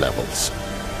dioxide levels.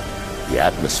 The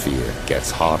atmosphere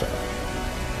gets hotter.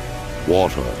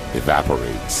 Water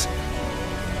evaporates.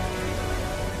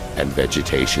 And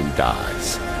vegetation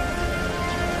dies.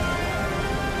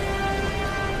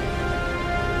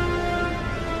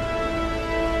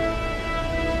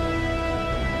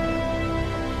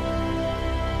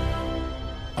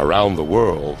 Around the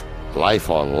world, life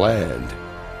on land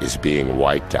is being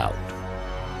wiped out.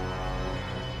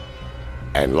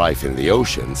 And life in the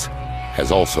oceans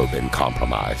has also been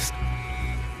compromised.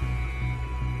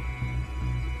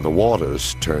 The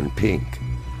waters turn pink.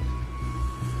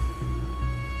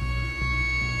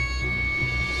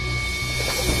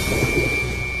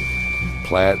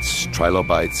 Plants,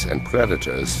 trilobites, and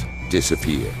predators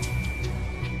disappear.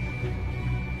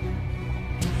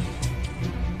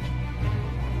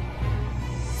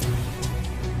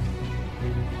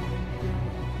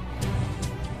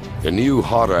 The new,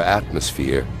 hotter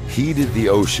atmosphere heated the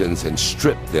oceans and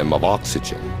stripped them of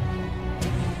oxygen.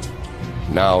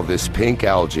 Now this pink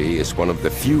algae is one of the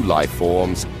few life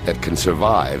forms that can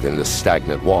survive in the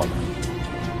stagnant water.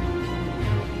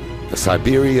 The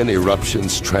Siberian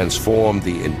eruptions transformed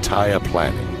the entire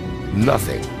planet.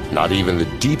 Nothing, not even the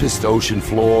deepest ocean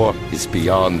floor, is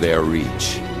beyond their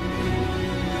reach.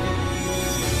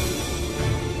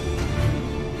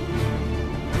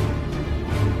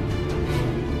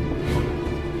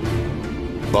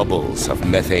 Bubbles of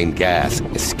methane gas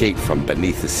escape from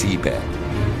beneath the seabed.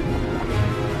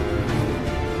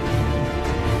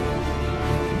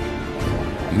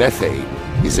 Methane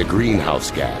is a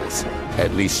greenhouse gas,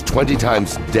 at least 20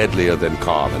 times deadlier than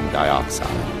carbon dioxide.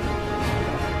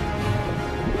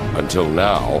 Until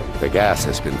now, the gas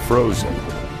has been frozen,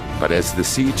 but as the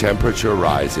sea temperature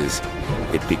rises,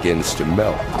 it begins to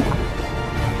melt.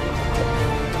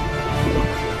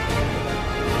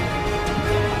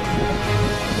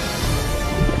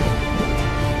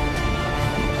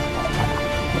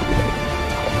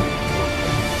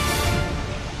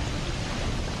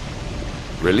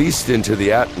 Released into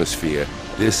the atmosphere,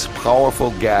 this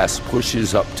powerful gas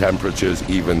pushes up temperatures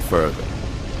even further.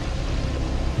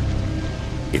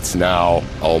 It's now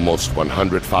almost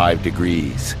 105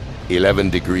 degrees,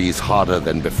 11 degrees hotter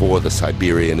than before the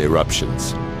Siberian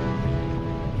eruptions.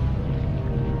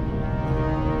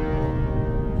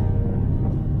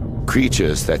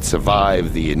 Creatures that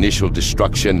survived the initial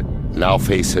destruction now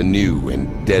face a new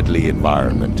and deadly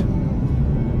environment.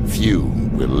 Few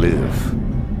will live.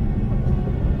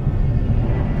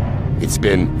 It's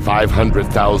been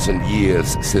 500,000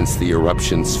 years since the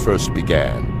eruptions first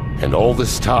began, and all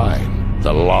this time,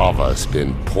 the lava's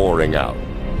been pouring out.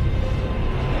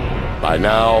 By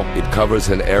now, it covers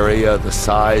an area the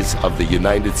size of the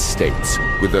United States,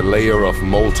 with a layer of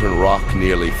molten rock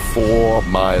nearly 4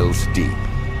 miles deep.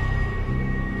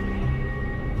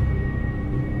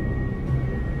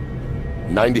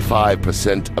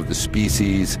 "95% of the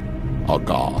species are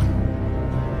gone.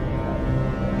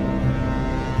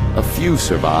 A few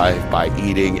survive by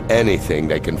eating anything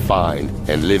they can find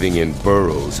and living in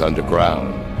burrows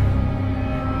underground.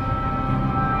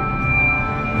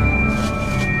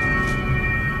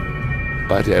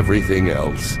 But everything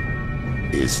else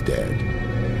is dead.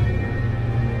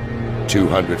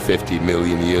 250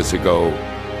 million years ago,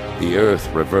 the Earth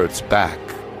reverts back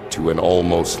to an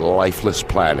almost lifeless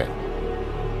planet.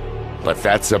 But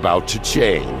that's about to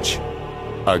change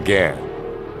again.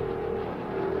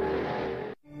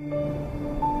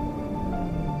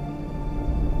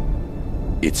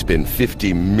 It's been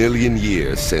 50 million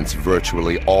years since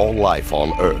virtually all life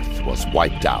on Earth was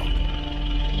wiped out.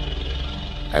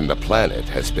 And the planet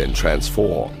has been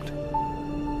transformed.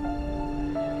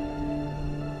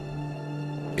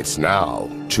 It's now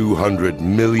 200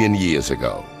 million years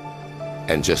ago,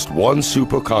 and just one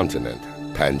supercontinent,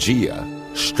 Pangaea,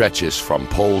 stretches from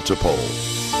pole to pole.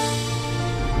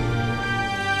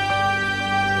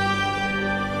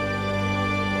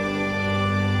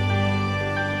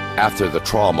 After the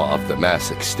trauma of the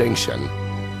mass extinction,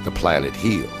 the planet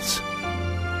heals.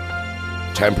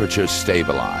 Temperatures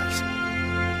stabilize.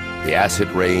 The acid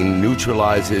rain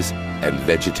neutralizes and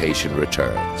vegetation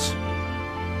returns.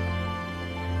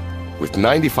 With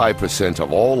 95%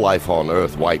 of all life on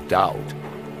Earth wiped out,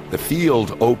 the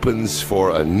field opens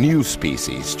for a new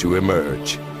species to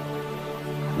emerge.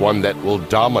 One that will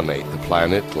dominate the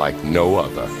planet like no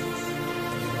other.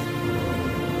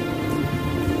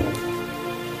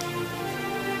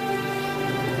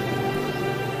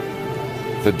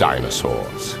 The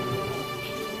dinosaurs.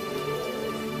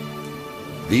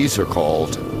 These are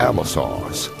called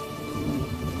Ammosaurs.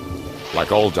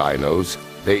 Like all dinos,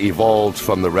 they evolved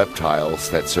from the reptiles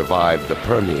that survived the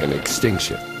Permian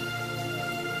extinction.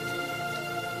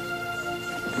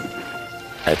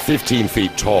 At 15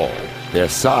 feet tall, their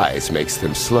size makes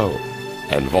them slow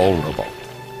and vulnerable.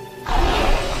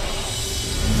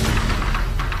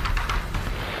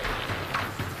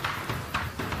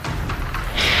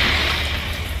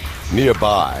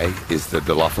 Nearby is the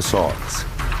Dilophosaurus.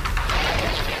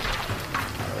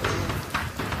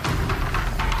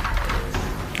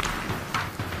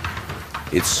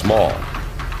 It's small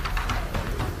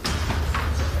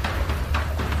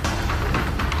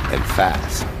and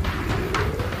fast.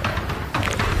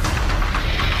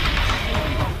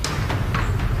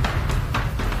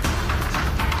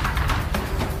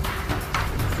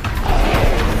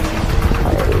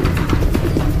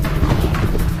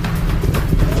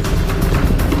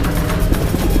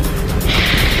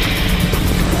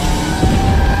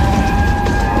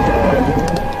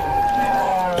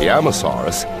 The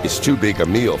Ammosaurus is too big a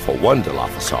meal for one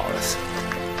Dilophosaurus,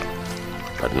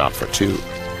 but not for two.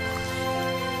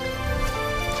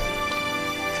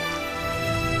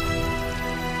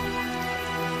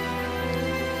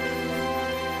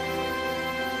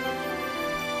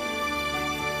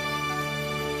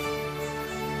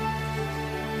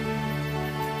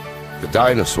 The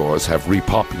dinosaurs have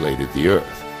repopulated the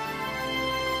Earth,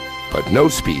 but no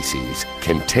species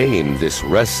can tame this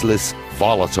restless,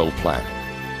 volatile planet.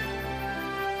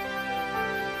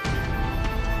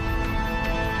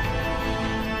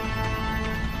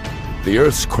 The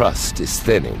Earth's crust is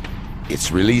thinning.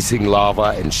 It's releasing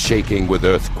lava and shaking with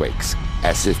earthquakes,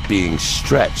 as if being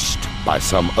stretched by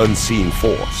some unseen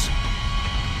force.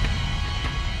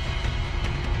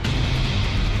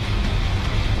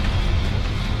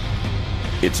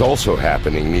 It's also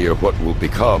happening near what will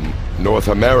become North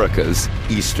America's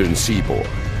eastern seaboard.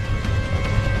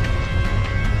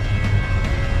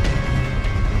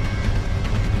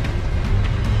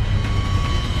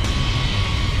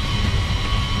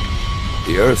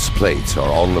 The Earth's plates are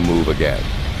on the move again.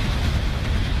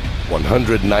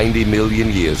 190 million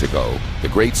years ago, the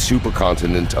great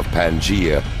supercontinent of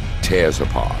Pangaea tears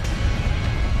apart.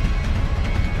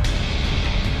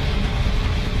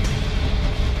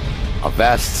 A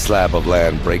vast slab of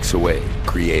land breaks away,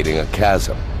 creating a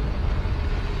chasm.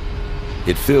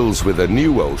 It fills with a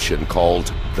new ocean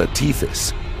called the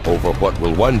Tethys, over what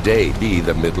will one day be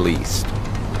the Middle East.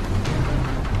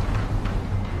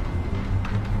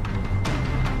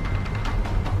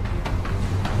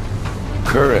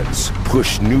 Currents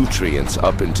push nutrients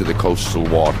up into the coastal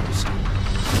waters.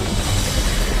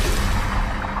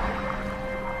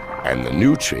 And the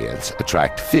nutrients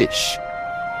attract fish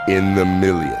in the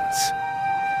millions.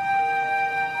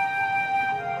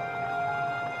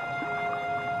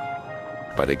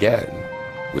 But again,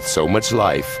 with so much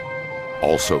life,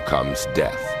 also comes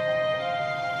death.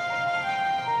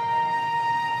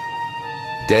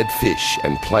 Dead fish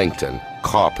and plankton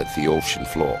carpet the ocean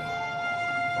floor.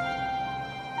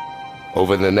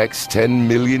 Over the next 10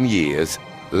 million years,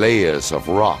 layers of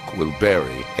rock will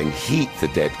bury and heat the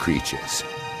dead creatures.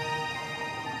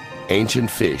 Ancient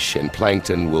fish and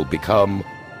plankton will become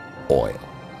oil.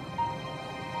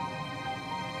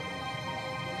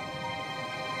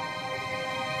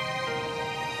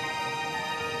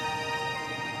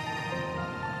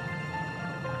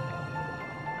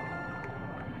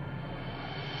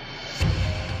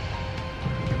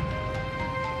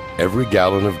 Every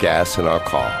gallon of gas in our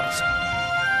cars,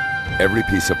 every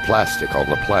piece of plastic on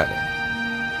the planet,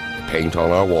 the paint on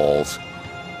our walls,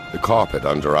 the carpet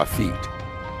under our feet,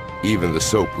 even the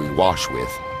soap we wash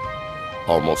with,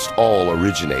 almost all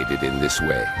originated in this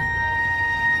way.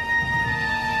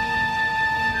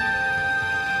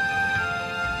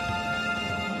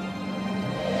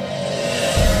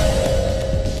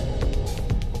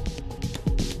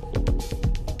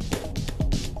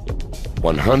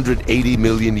 "180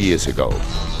 million years ago,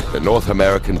 the North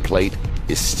American plate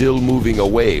is still moving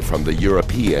away from the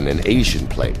European and Asian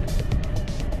plate.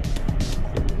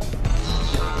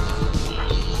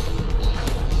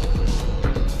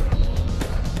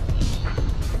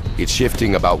 It's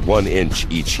shifting about 1 inch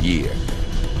each year,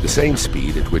 the same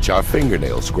speed at which our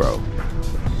fingernails grow.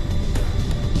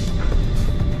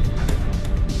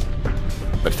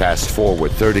 But fast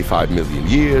forward 35 million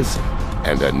years,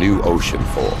 and a new ocean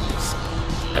forms,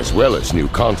 as well as new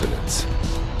continents.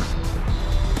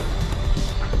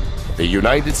 The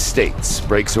United States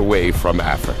breaks away from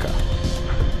Africa.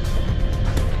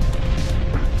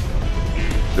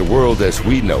 The world as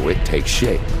we know it takes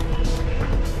shape.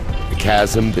 The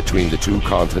chasm between the two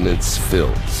continents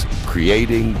fills,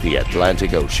 creating the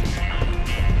Atlantic Ocean.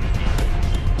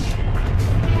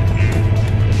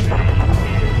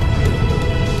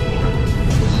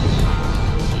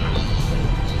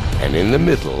 And in the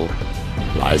middle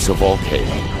lies a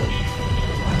volcano.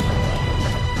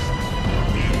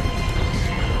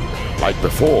 Like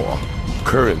before,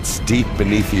 currents deep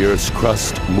beneath the Earth's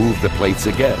crust move the plates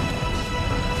again.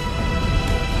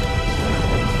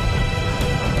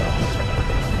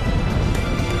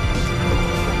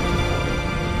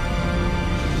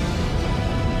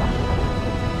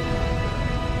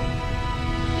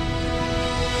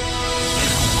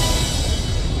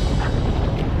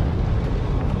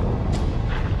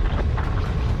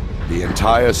 The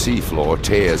entire seafloor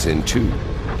tears in two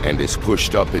and is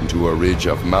pushed up into a ridge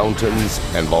of mountains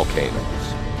and volcanoes.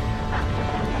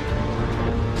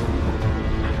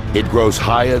 It grows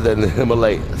higher than the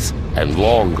Himalayas and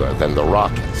longer than the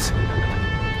Rockies.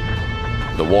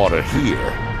 The water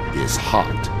here is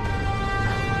hot,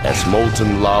 as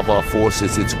molten lava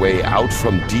forces its way out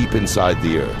from deep inside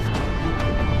the Earth.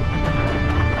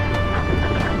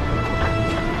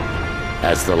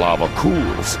 As the lava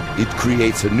cools, it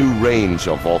creates a new range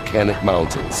of volcanic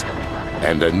mountains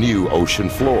and a new ocean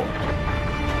floor.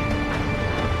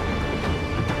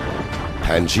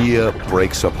 Pangaea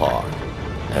breaks apart,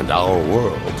 and our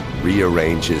world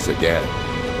rearranges again.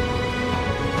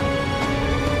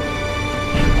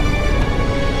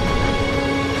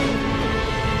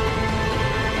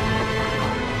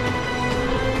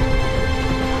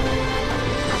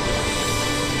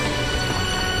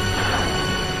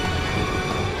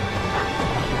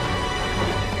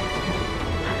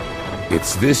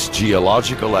 It's this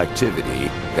geological activity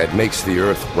that makes the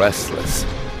Earth restless,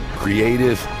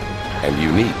 creative, and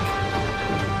unique.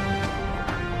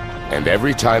 And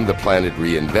every time the planet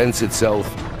reinvents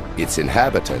itself, its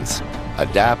inhabitants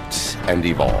adapt and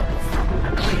evolve.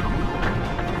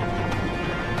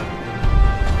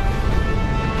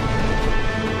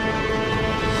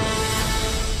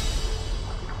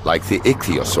 Like the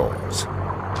ichthyosaurs.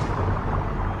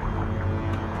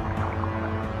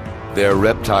 Their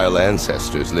reptile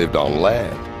ancestors lived on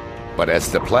land, but as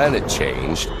the planet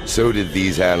changed, so did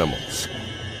these animals.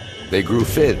 They grew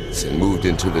fins and moved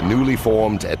into the newly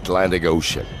formed Atlantic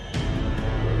Ocean.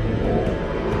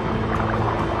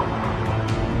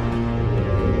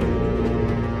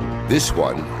 This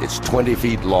one is 20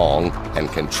 feet long and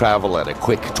can travel at a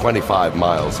quick 25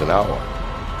 miles an hour.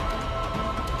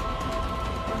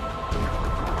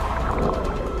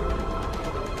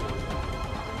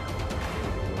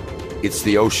 It's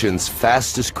the ocean's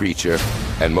fastest creature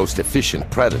and most efficient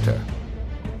predator.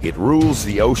 It rules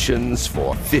the oceans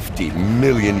for 50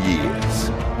 million years.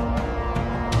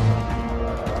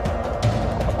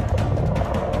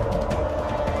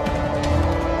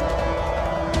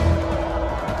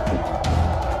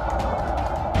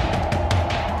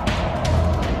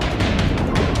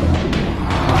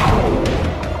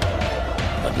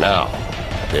 But now,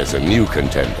 there's a new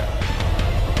contender.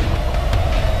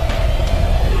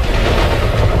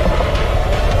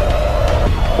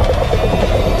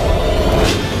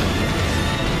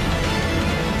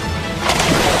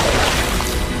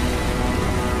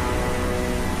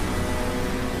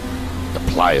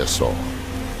 Pliosaur.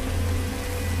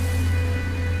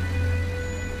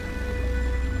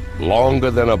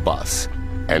 Longer than a bus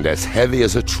and as heavy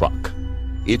as a truck,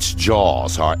 its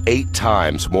jaws are 8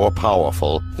 times more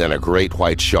powerful than a great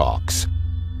white shark's,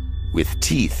 with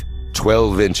teeth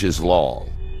 12 inches long.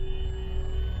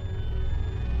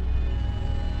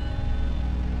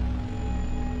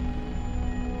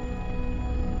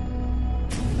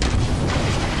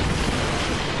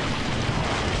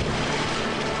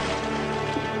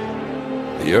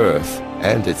 The Earth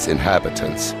and its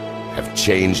inhabitants have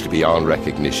changed beyond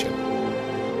recognition.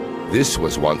 This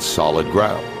was once solid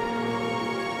ground.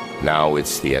 Now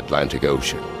it's the Atlantic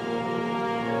Ocean.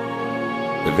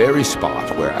 The very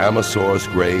spot where Amazons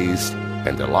grazed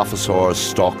and Dilophosaurs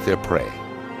stalked their prey.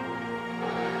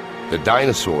 The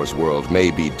dinosaurs' world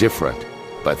may be different,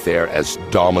 but they're as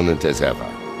dominant as ever.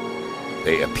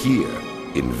 They appear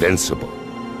invincible.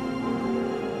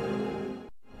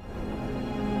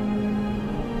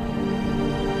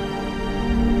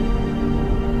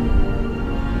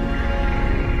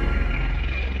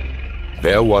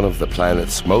 They're one of the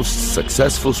planet's most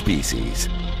successful species.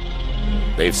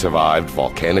 They've survived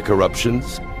volcanic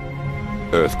eruptions,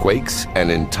 Earthquakes and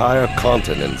entire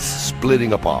continents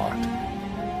splitting apart.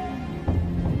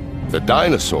 The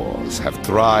dinosaurs have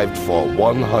thrived for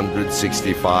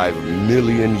 165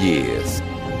 million years.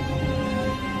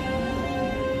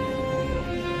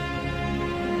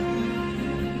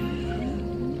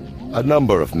 A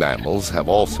number of mammals have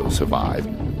also survived,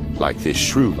 like this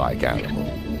shrew-like animal.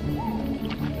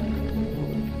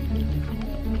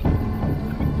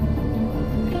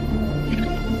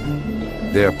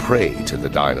 They're prey to the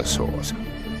dinosaurs,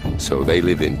 so they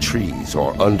live in trees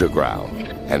or underground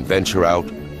and venture out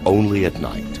only at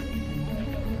night.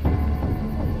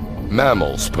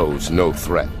 Mammals pose no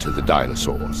threat to the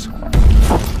dinosaurs.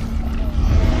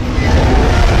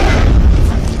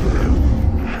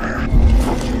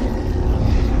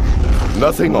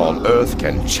 Nothing on Earth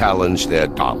can challenge their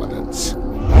dominance.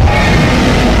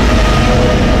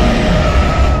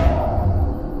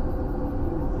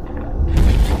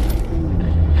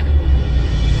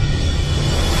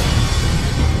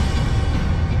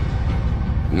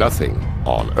 Nothing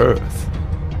on Earth.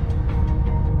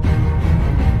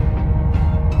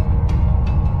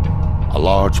 A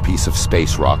large piece of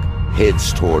space rock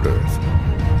heads toward Earth.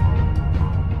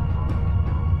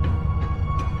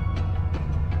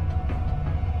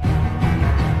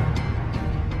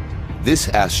 This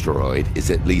asteroid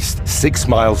is at least 6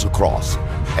 miles across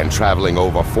and traveling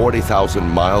over 40,000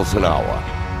 miles an hour.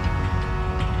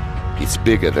 It's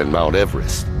bigger than Mount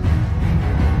Everest.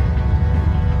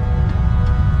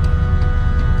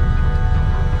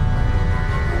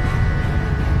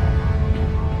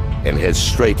 And heads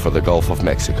straight for the Gulf of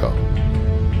Mexico.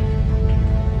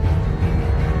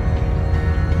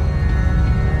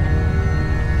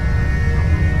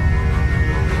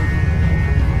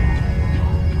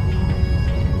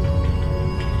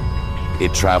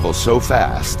 It travels so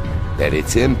fast that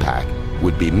its impact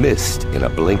would be missed in a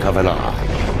blink of an eye.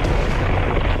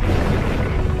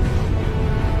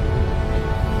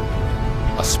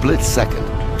 A split second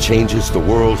changes the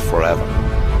world forever.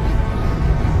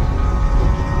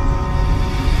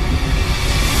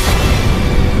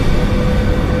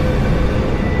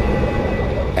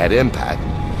 At impact,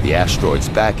 the asteroid's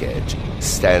back edge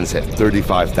stands at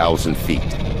 35,000 feet.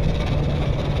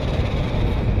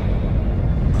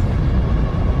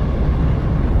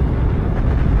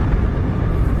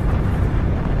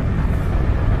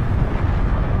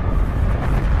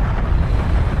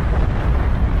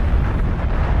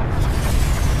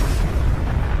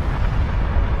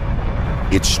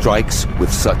 It strikes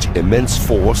with such immense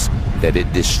force that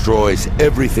it destroys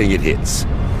everything it hits.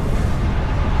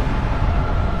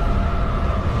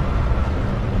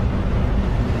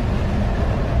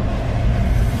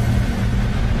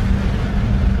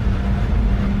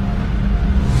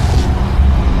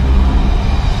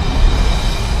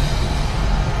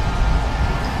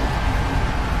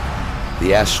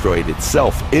 The asteroid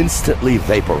itself instantly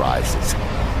vaporizes.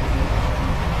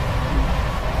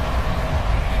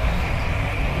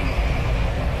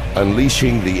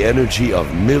 Unleashing the energy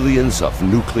of millions of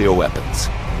nuclear weapons.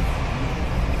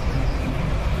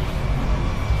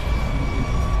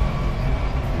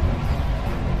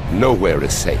 Nowhere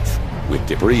is safe, with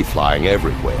debris flying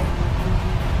everywhere.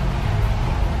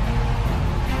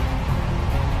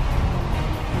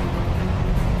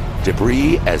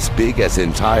 Debris as big as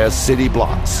entire city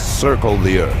blocks circle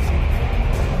the Earth.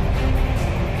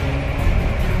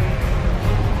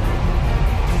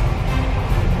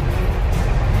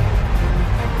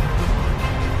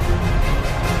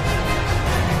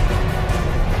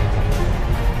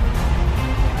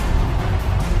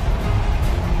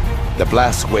 The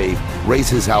blast wave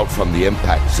races out from the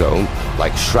impact zone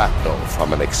like shrapnel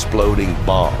from an exploding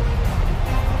bomb.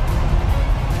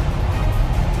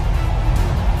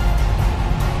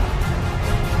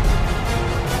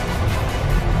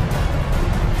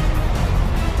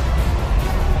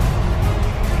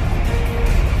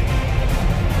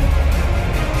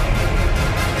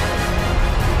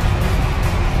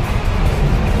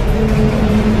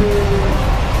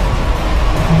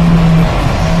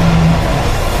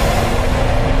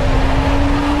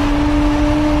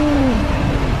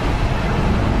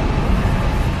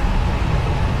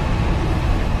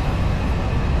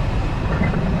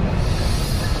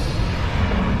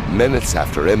 Minutes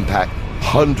after impact,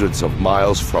 hundreds of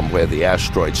miles from where the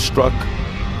asteroid struck,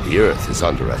 the Earth is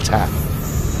under attack.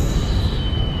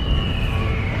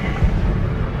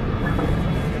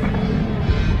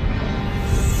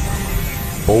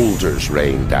 Boulders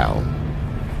rain down.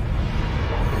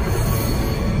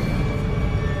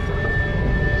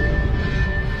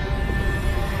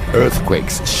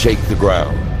 Earthquakes shake the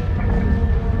ground.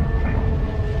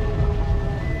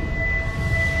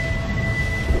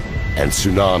 and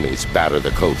tsunamis batter the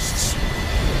coasts.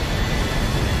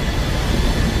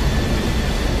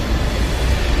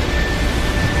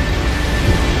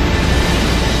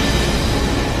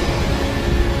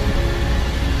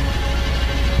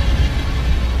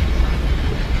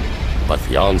 But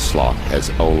the onslaught has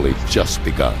only just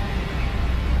begun.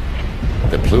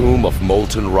 The plume of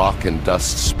molten rock and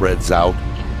dust spreads out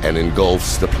and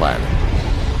engulfs the planet.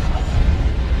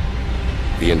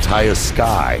 The entire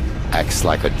sky acts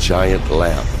like a giant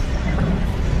lamp.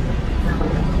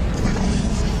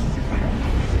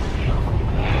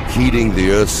 Heating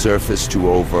the Earth's surface to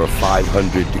over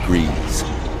 500 degrees.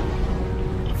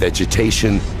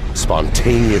 Vegetation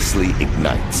spontaneously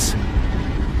ignites.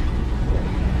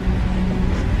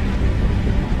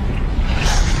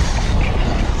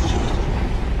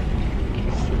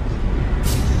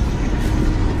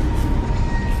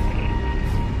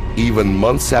 Even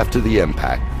months after the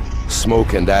impact,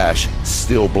 smoke and ash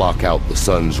still block out the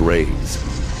sun's rays.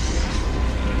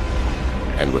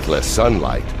 And with less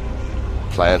sunlight,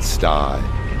 plants die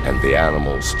and the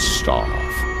animals starve.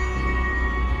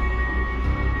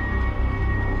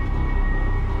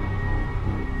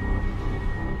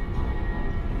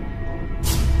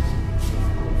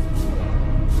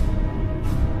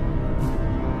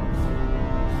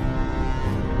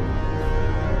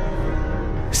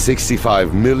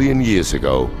 "65 million years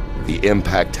ago, the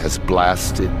impact has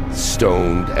blasted,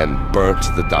 stoned, and burnt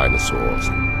the dinosaurs.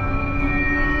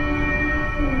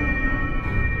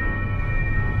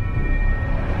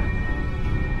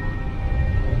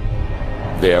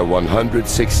 Their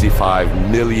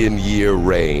 165 million year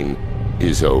reign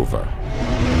is over.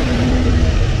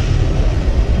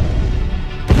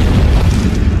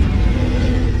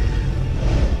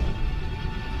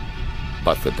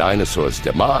 But the dinosaur's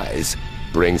demise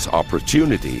brings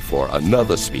opportunity for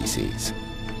another species.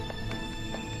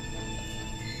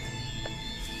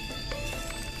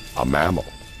 A mammal.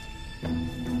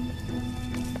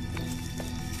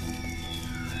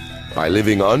 By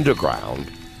living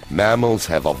underground, mammals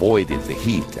have avoided the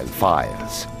heat and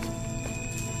fires.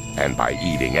 And by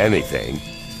eating anything,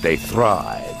 they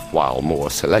thrive while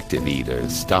more selective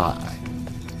eaters die.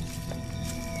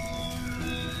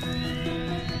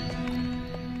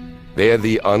 They're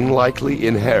the unlikely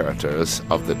inheritors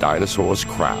of the dinosaurs'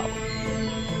 crown.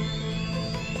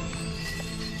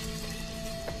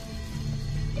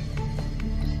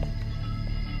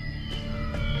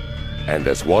 And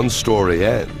as one story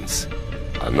ends,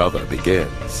 another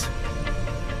begins.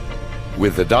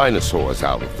 With the dinosaurs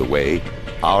out of the way,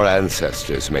 our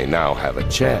ancestors may now have a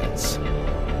chance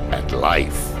at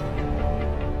life.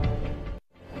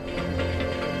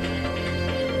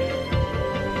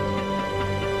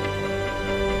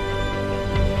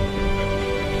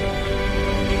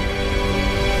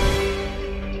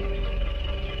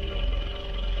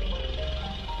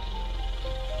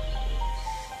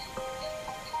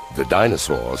 The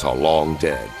dinosaurs are long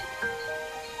dead.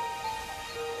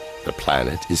 The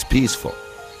planet is peaceful.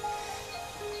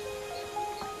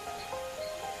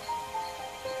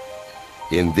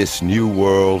 In this new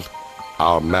world,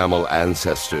 our mammal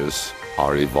ancestors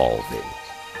are evolving.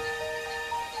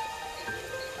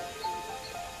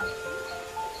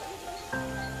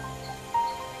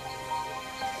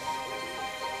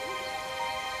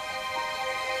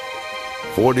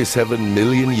 "47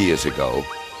 million years ago,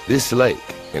 this lake,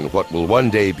 in what will one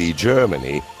day be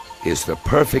Germany, is the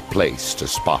perfect place to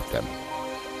spot them."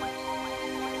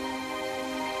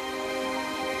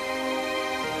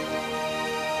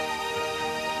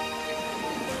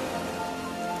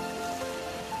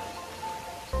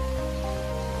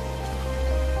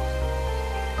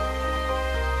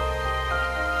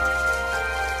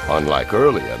 Unlike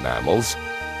earlier mammals,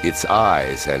 its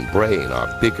eyes and brain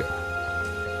are bigger.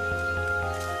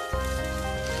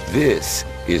 This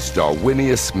is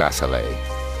Darwinius massilae,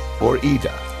 or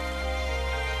Ida.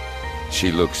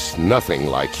 She looks nothing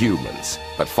like humans,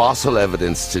 but fossil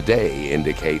evidence today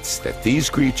indicates that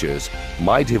these creatures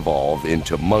might evolve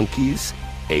into monkeys,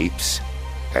 apes,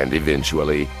 and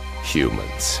eventually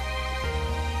humans.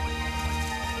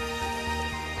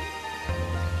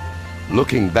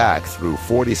 Looking back through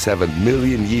 47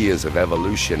 million years of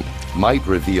evolution might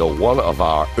reveal one of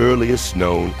our earliest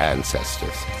known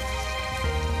ancestors.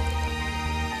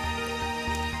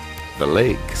 The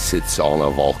lake sits on a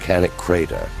volcanic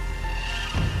crater.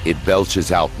 It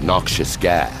belches out noxious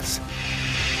gas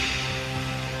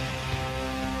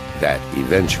that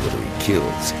eventually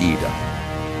kills Ida.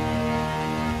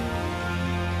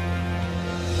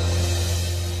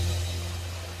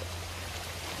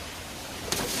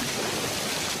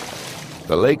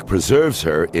 The lake preserves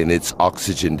her in its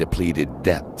oxygen-depleted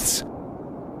depths.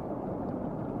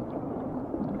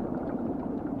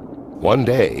 One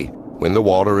day, when the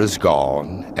water is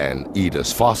gone and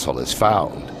Ida's fossil is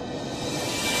found,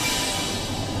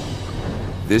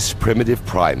 this primitive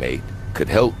primate could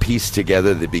help piece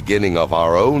together the beginning of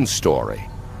our own story,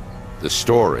 the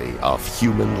story of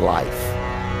human life.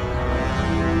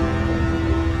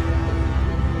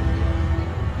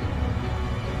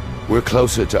 We're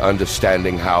closer to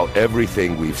understanding how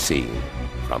everything we've seen,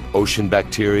 from ocean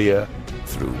bacteria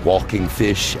through walking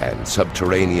fish and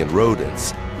subterranean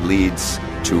rodents, leads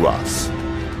to us.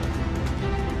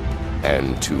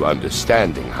 And to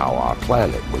understanding how our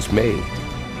planet was made.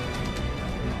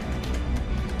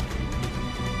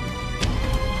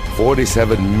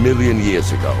 47 million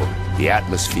years ago, the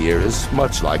atmosphere is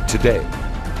much like today.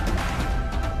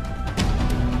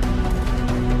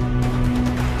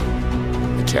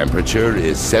 The temperature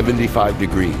is 75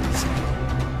 degrees,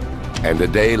 and the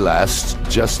day lasts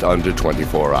just under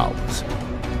 24 hours.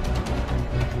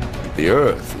 The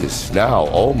Earth is now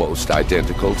almost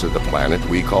identical to the planet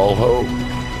we call home.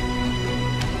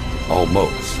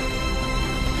 Almost.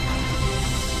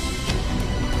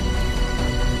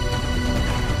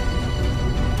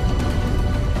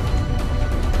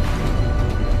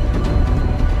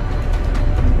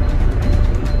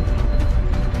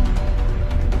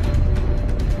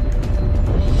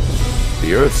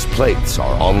 The Earth's plates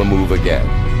are on the move again.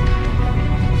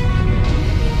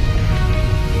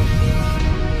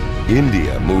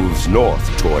 India moves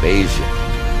north toward Asia.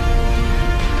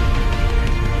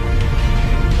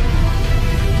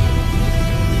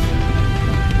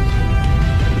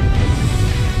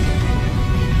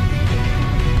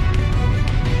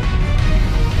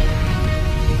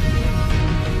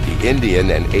 The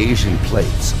Indian and Asian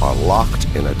plates are locked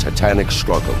in a titanic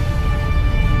struggle.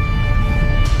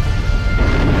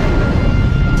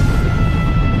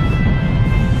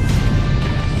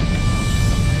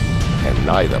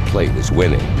 Neither plate is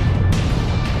winning.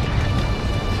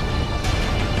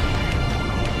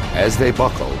 As they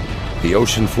buckle, the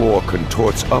ocean floor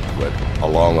contorts upward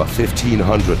along a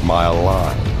 1,500-mile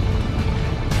line.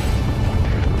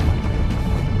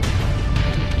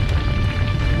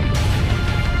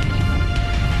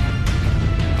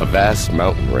 A vast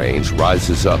mountain range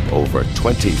rises up over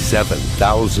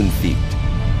 27,000 feet.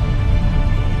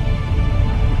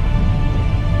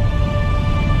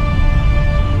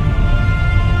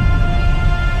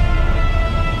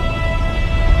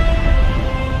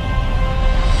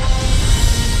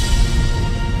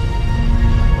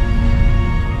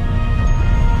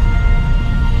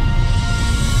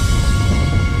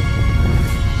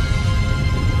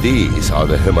 These are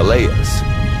the Himalayas.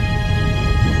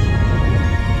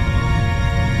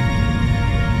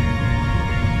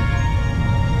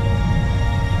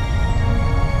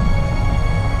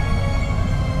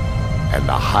 And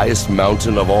the highest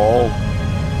mountain of all,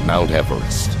 Mount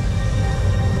Everest.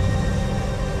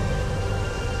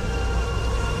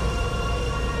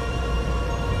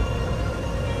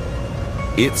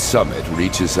 Its summit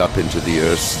reaches up into the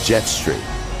Earth's jet stream,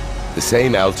 the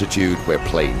same altitude where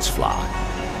planes fly.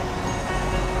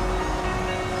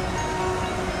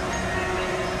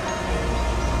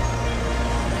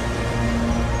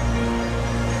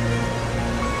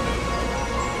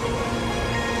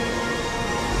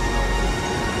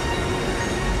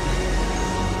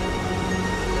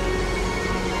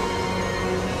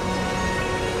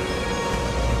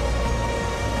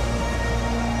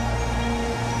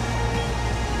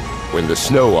 When the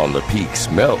snow on the peaks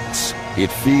melts,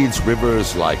 it feeds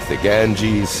rivers like the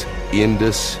Ganges,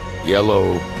 Indus,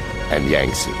 Yellow, and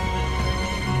Yangtze.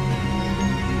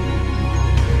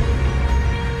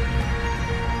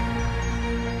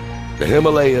 The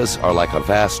Himalayas are like a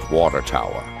vast water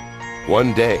tower.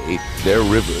 One day, their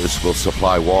rivers will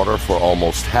supply water for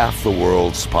almost half the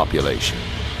world's population.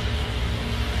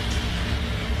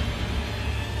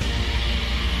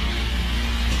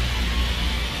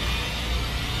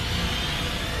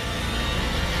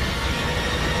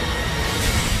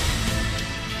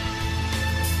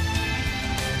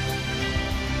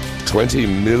 "20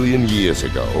 million years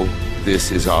ago,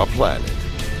 this is our planet.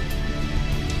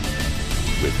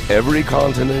 With every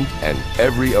continent and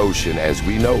every ocean as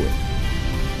we know it.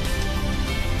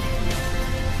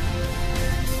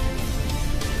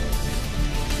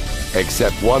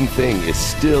 Except one thing is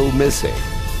still missing: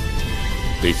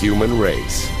 the human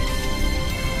race.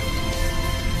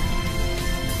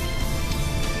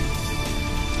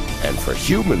 And for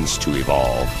humans to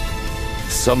evolve,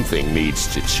 something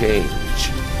needs to change.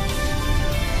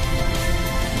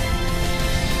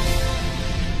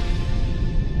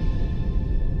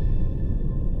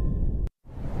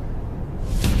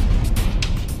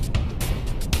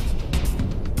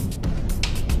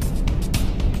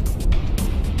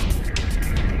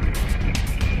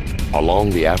 along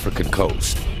the African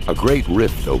coast, a great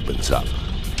rift opens up.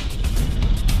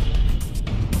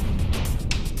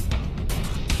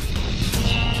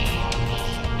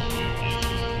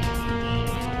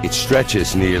 It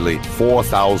stretches nearly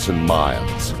 4,000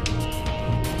 miles.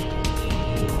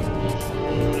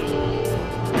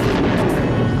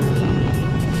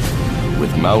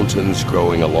 With mountains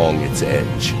growing along its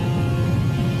edge.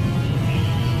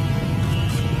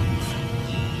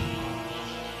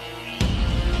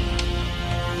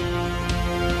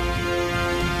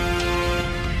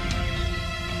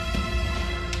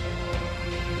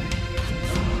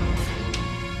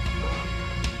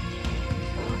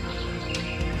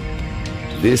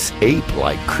 This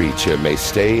ape-like creature may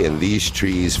stay in these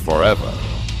trees forever,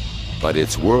 but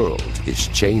its world is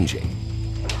changing.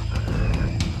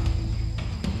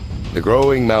 The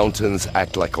growing mountains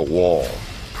act like a wall,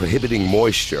 prohibiting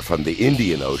moisture from the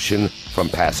Indian Ocean from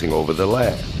passing over the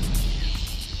land.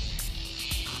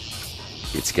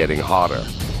 It's getting hotter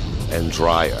and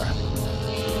drier.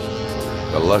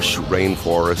 The lush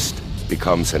rainforest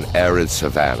becomes an arid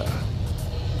savanna.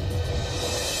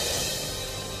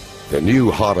 The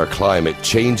new, hotter climate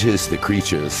changes the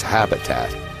creatures' habitat,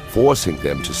 forcing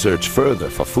them to search further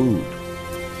for food.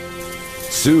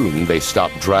 Soon they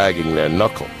stop dragging their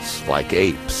knuckles like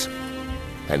apes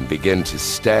and begin to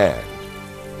stand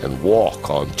and walk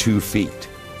on 2 feet.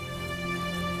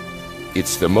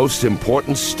 It's the most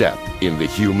important step in the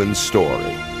human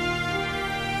story.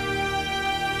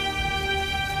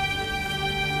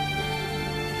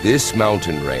 This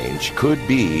mountain range could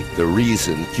be the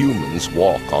reason humans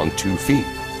walk on 2 feet.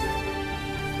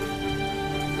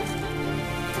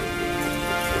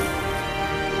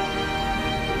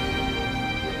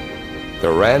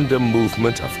 The random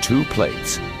movement of 2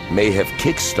 plates may have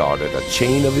kick-started a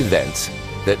chain of events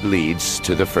that leads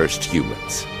to the first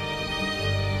humans.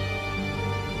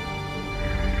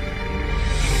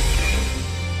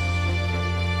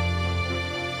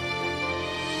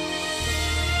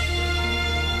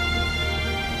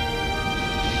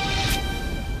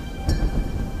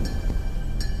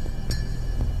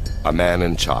 A man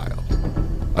and child,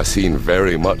 a scene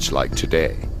very much like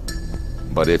today,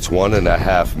 but it's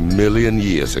 1.5 million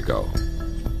years ago.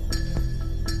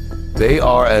 They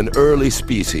are an early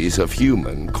species of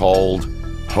human called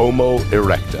Homo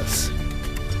erectus.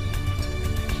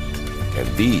 And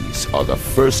these are the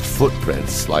first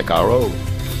footprints like our own.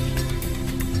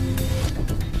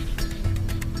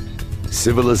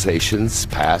 Civilizations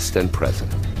past and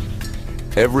present.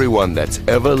 Everyone that's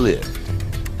ever lived.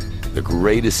 The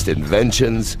greatest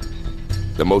inventions,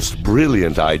 the most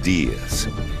brilliant ideas,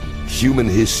 human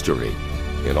history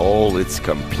in all its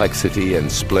complexity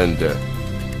and splendor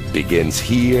begins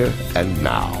here and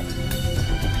now.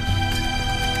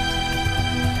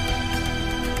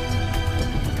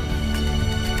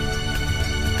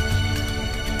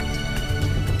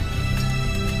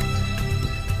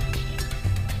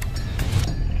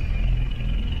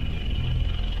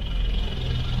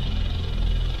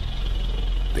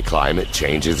 The climate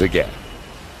changes again.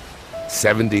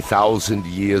 70,000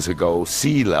 years ago,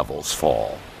 sea levels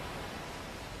fall,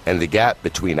 and the gap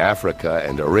between Africa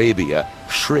and Arabia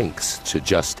shrinks to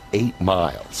just 8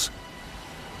 miles.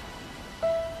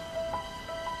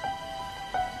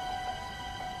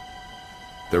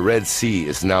 The Red Sea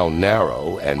is now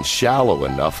narrow and shallow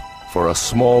enough for a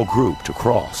small group to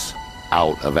cross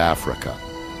out of Africa.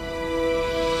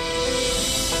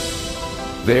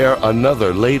 They're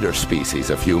another later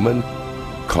species of human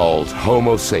called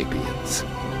Homo sapiens.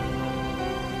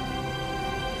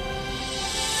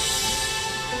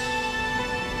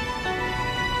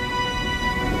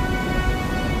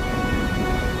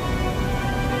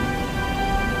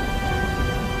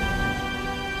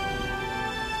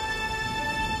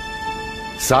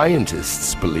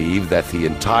 Scientists believe that the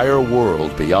entire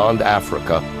world beyond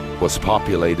Africa was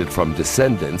populated from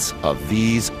descendants of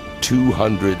these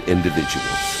 200 individuals.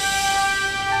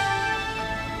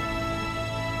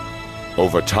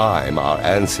 Over time, our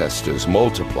ancestors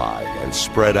multiplied and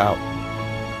spread out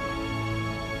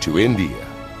to India,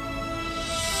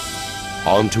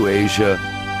 onto Asia,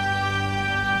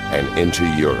 and into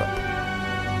Europe.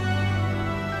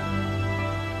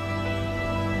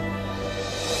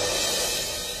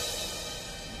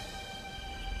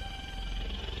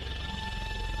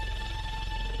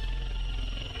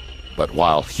 But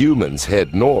while humans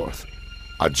head north,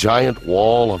 a giant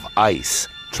wall of ice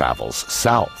travels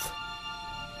south.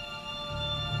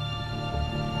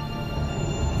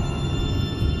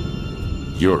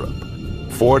 Europe,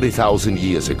 40,000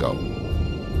 years ago.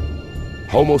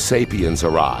 Homo sapiens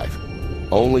arrive,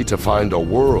 only to find a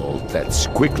world that's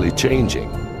quickly changing.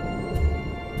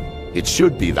 It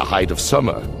should be the height of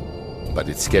summer, but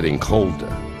it's getting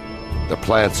colder. The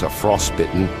plants are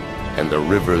frostbitten, and the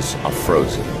rivers are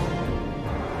frozen.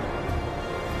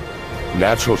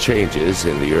 Natural changes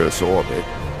in the Earth's orbit,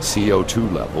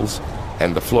 CO2 levels,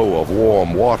 and the flow of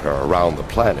warm water around the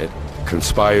planet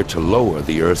conspire to lower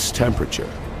the Earth's temperature.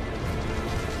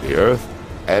 The Earth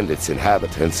and its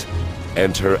inhabitants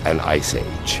enter an ice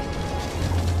age.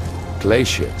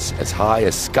 Glaciers as high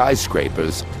as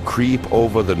skyscrapers creep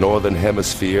over the northern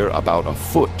hemisphere about a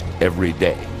foot every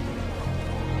day.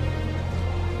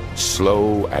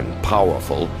 Slow and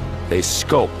powerful, they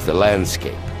sculpt the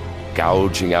landscape,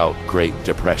 gouging out great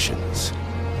depressions.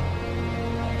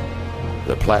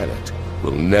 The planet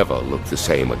will never look the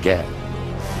same again.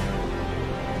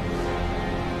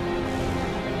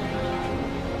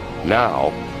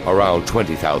 Now, around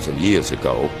 20,000 years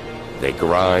ago, they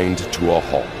grind to a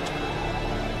halt.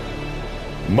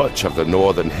 Much of the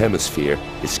northern hemisphere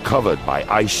is covered by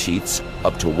ice sheets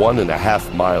up to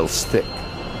 1.5 miles thick.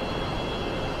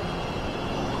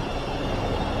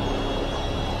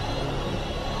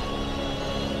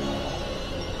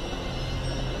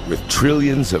 With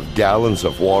trillions of gallons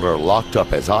of water locked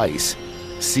up as ice,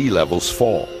 sea levels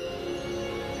fall.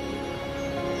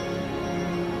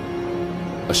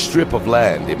 A strip of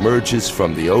land emerges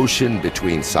from the ocean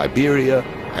between Siberia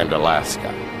and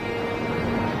Alaska.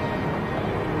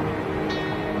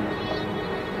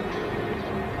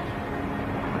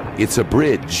 It's a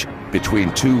bridge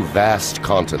between two vast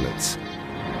continents.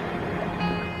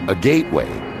 A gateway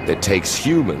that takes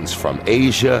humans from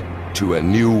Asia to a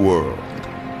new world,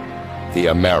 the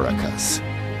Americas.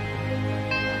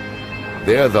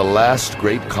 They're the last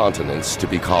great continents to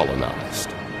be colonized,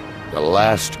 the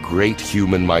last great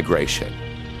human migration,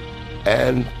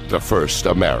 and the first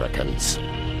Americans.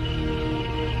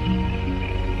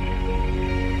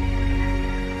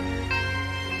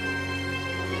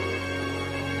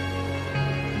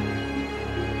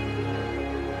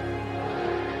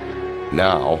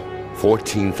 Now,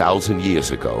 14,000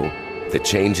 years ago, the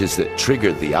changes that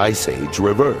triggered the Ice Age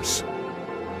reverse.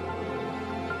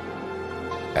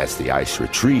 As the ice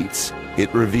retreats,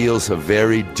 it reveals a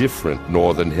very different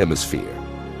northern hemisphere.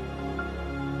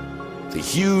 The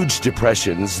huge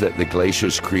depressions that the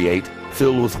glaciers create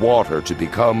fill with water to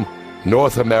become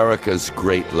North America's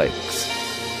Great Lakes.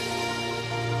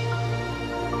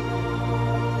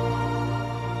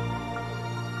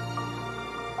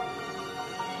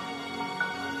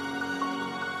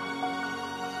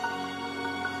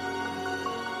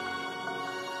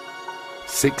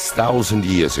 "6,000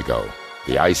 years ago,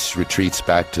 the ice retreats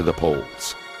back to the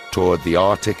poles, toward the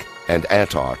Arctic and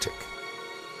Antarctic.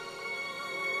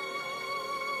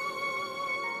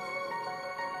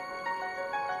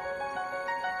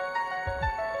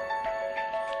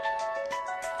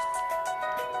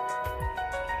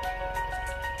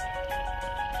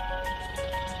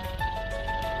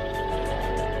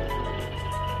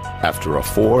 After a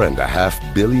 4.5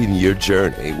 billion year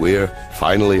journey, we're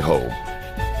finally home.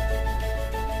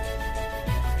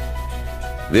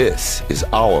 This is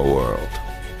our world,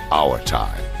 our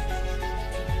time.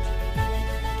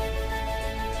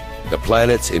 The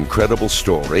planet's incredible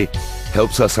story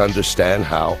helps us understand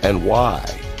how and why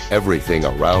everything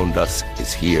around us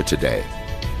is here today.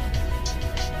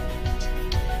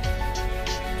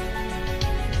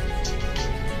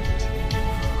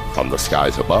 From the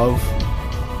skies above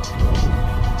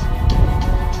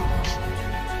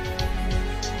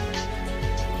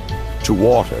to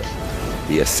water,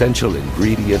 the essential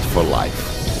ingredient for life,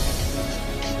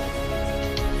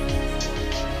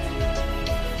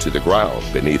 to the ground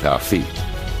beneath our feet,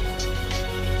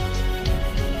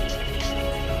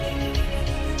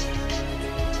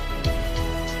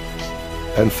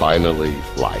 and finally,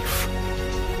 life.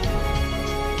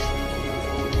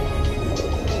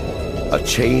 A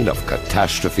chain of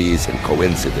catastrophes and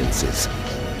coincidences,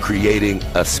 creating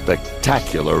a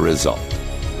spectacular result.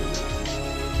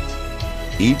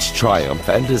 Each triumph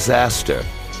and disaster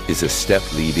is a step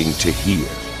leading to here.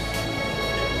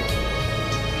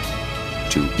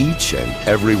 To each and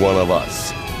every one of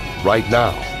us, right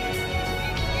now.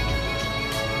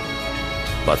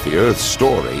 But the Earth's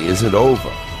story isn't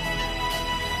over.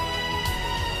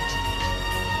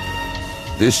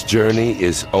 This journey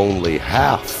is only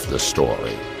half the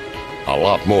story. A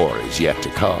lot more is yet to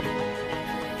come.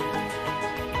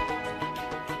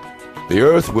 The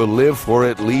Earth will live for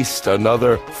at least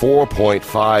another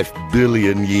 4.5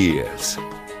 billion years.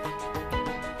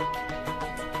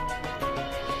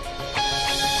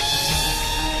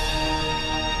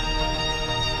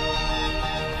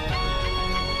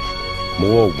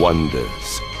 More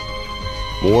wonders,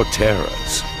 more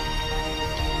terrors,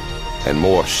 and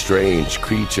more strange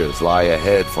creatures lie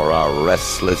ahead for our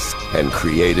restless and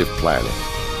creative planet.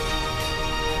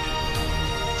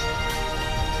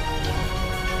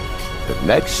 The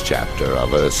next chapter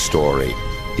of Earth's story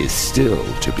is still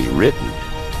to be written.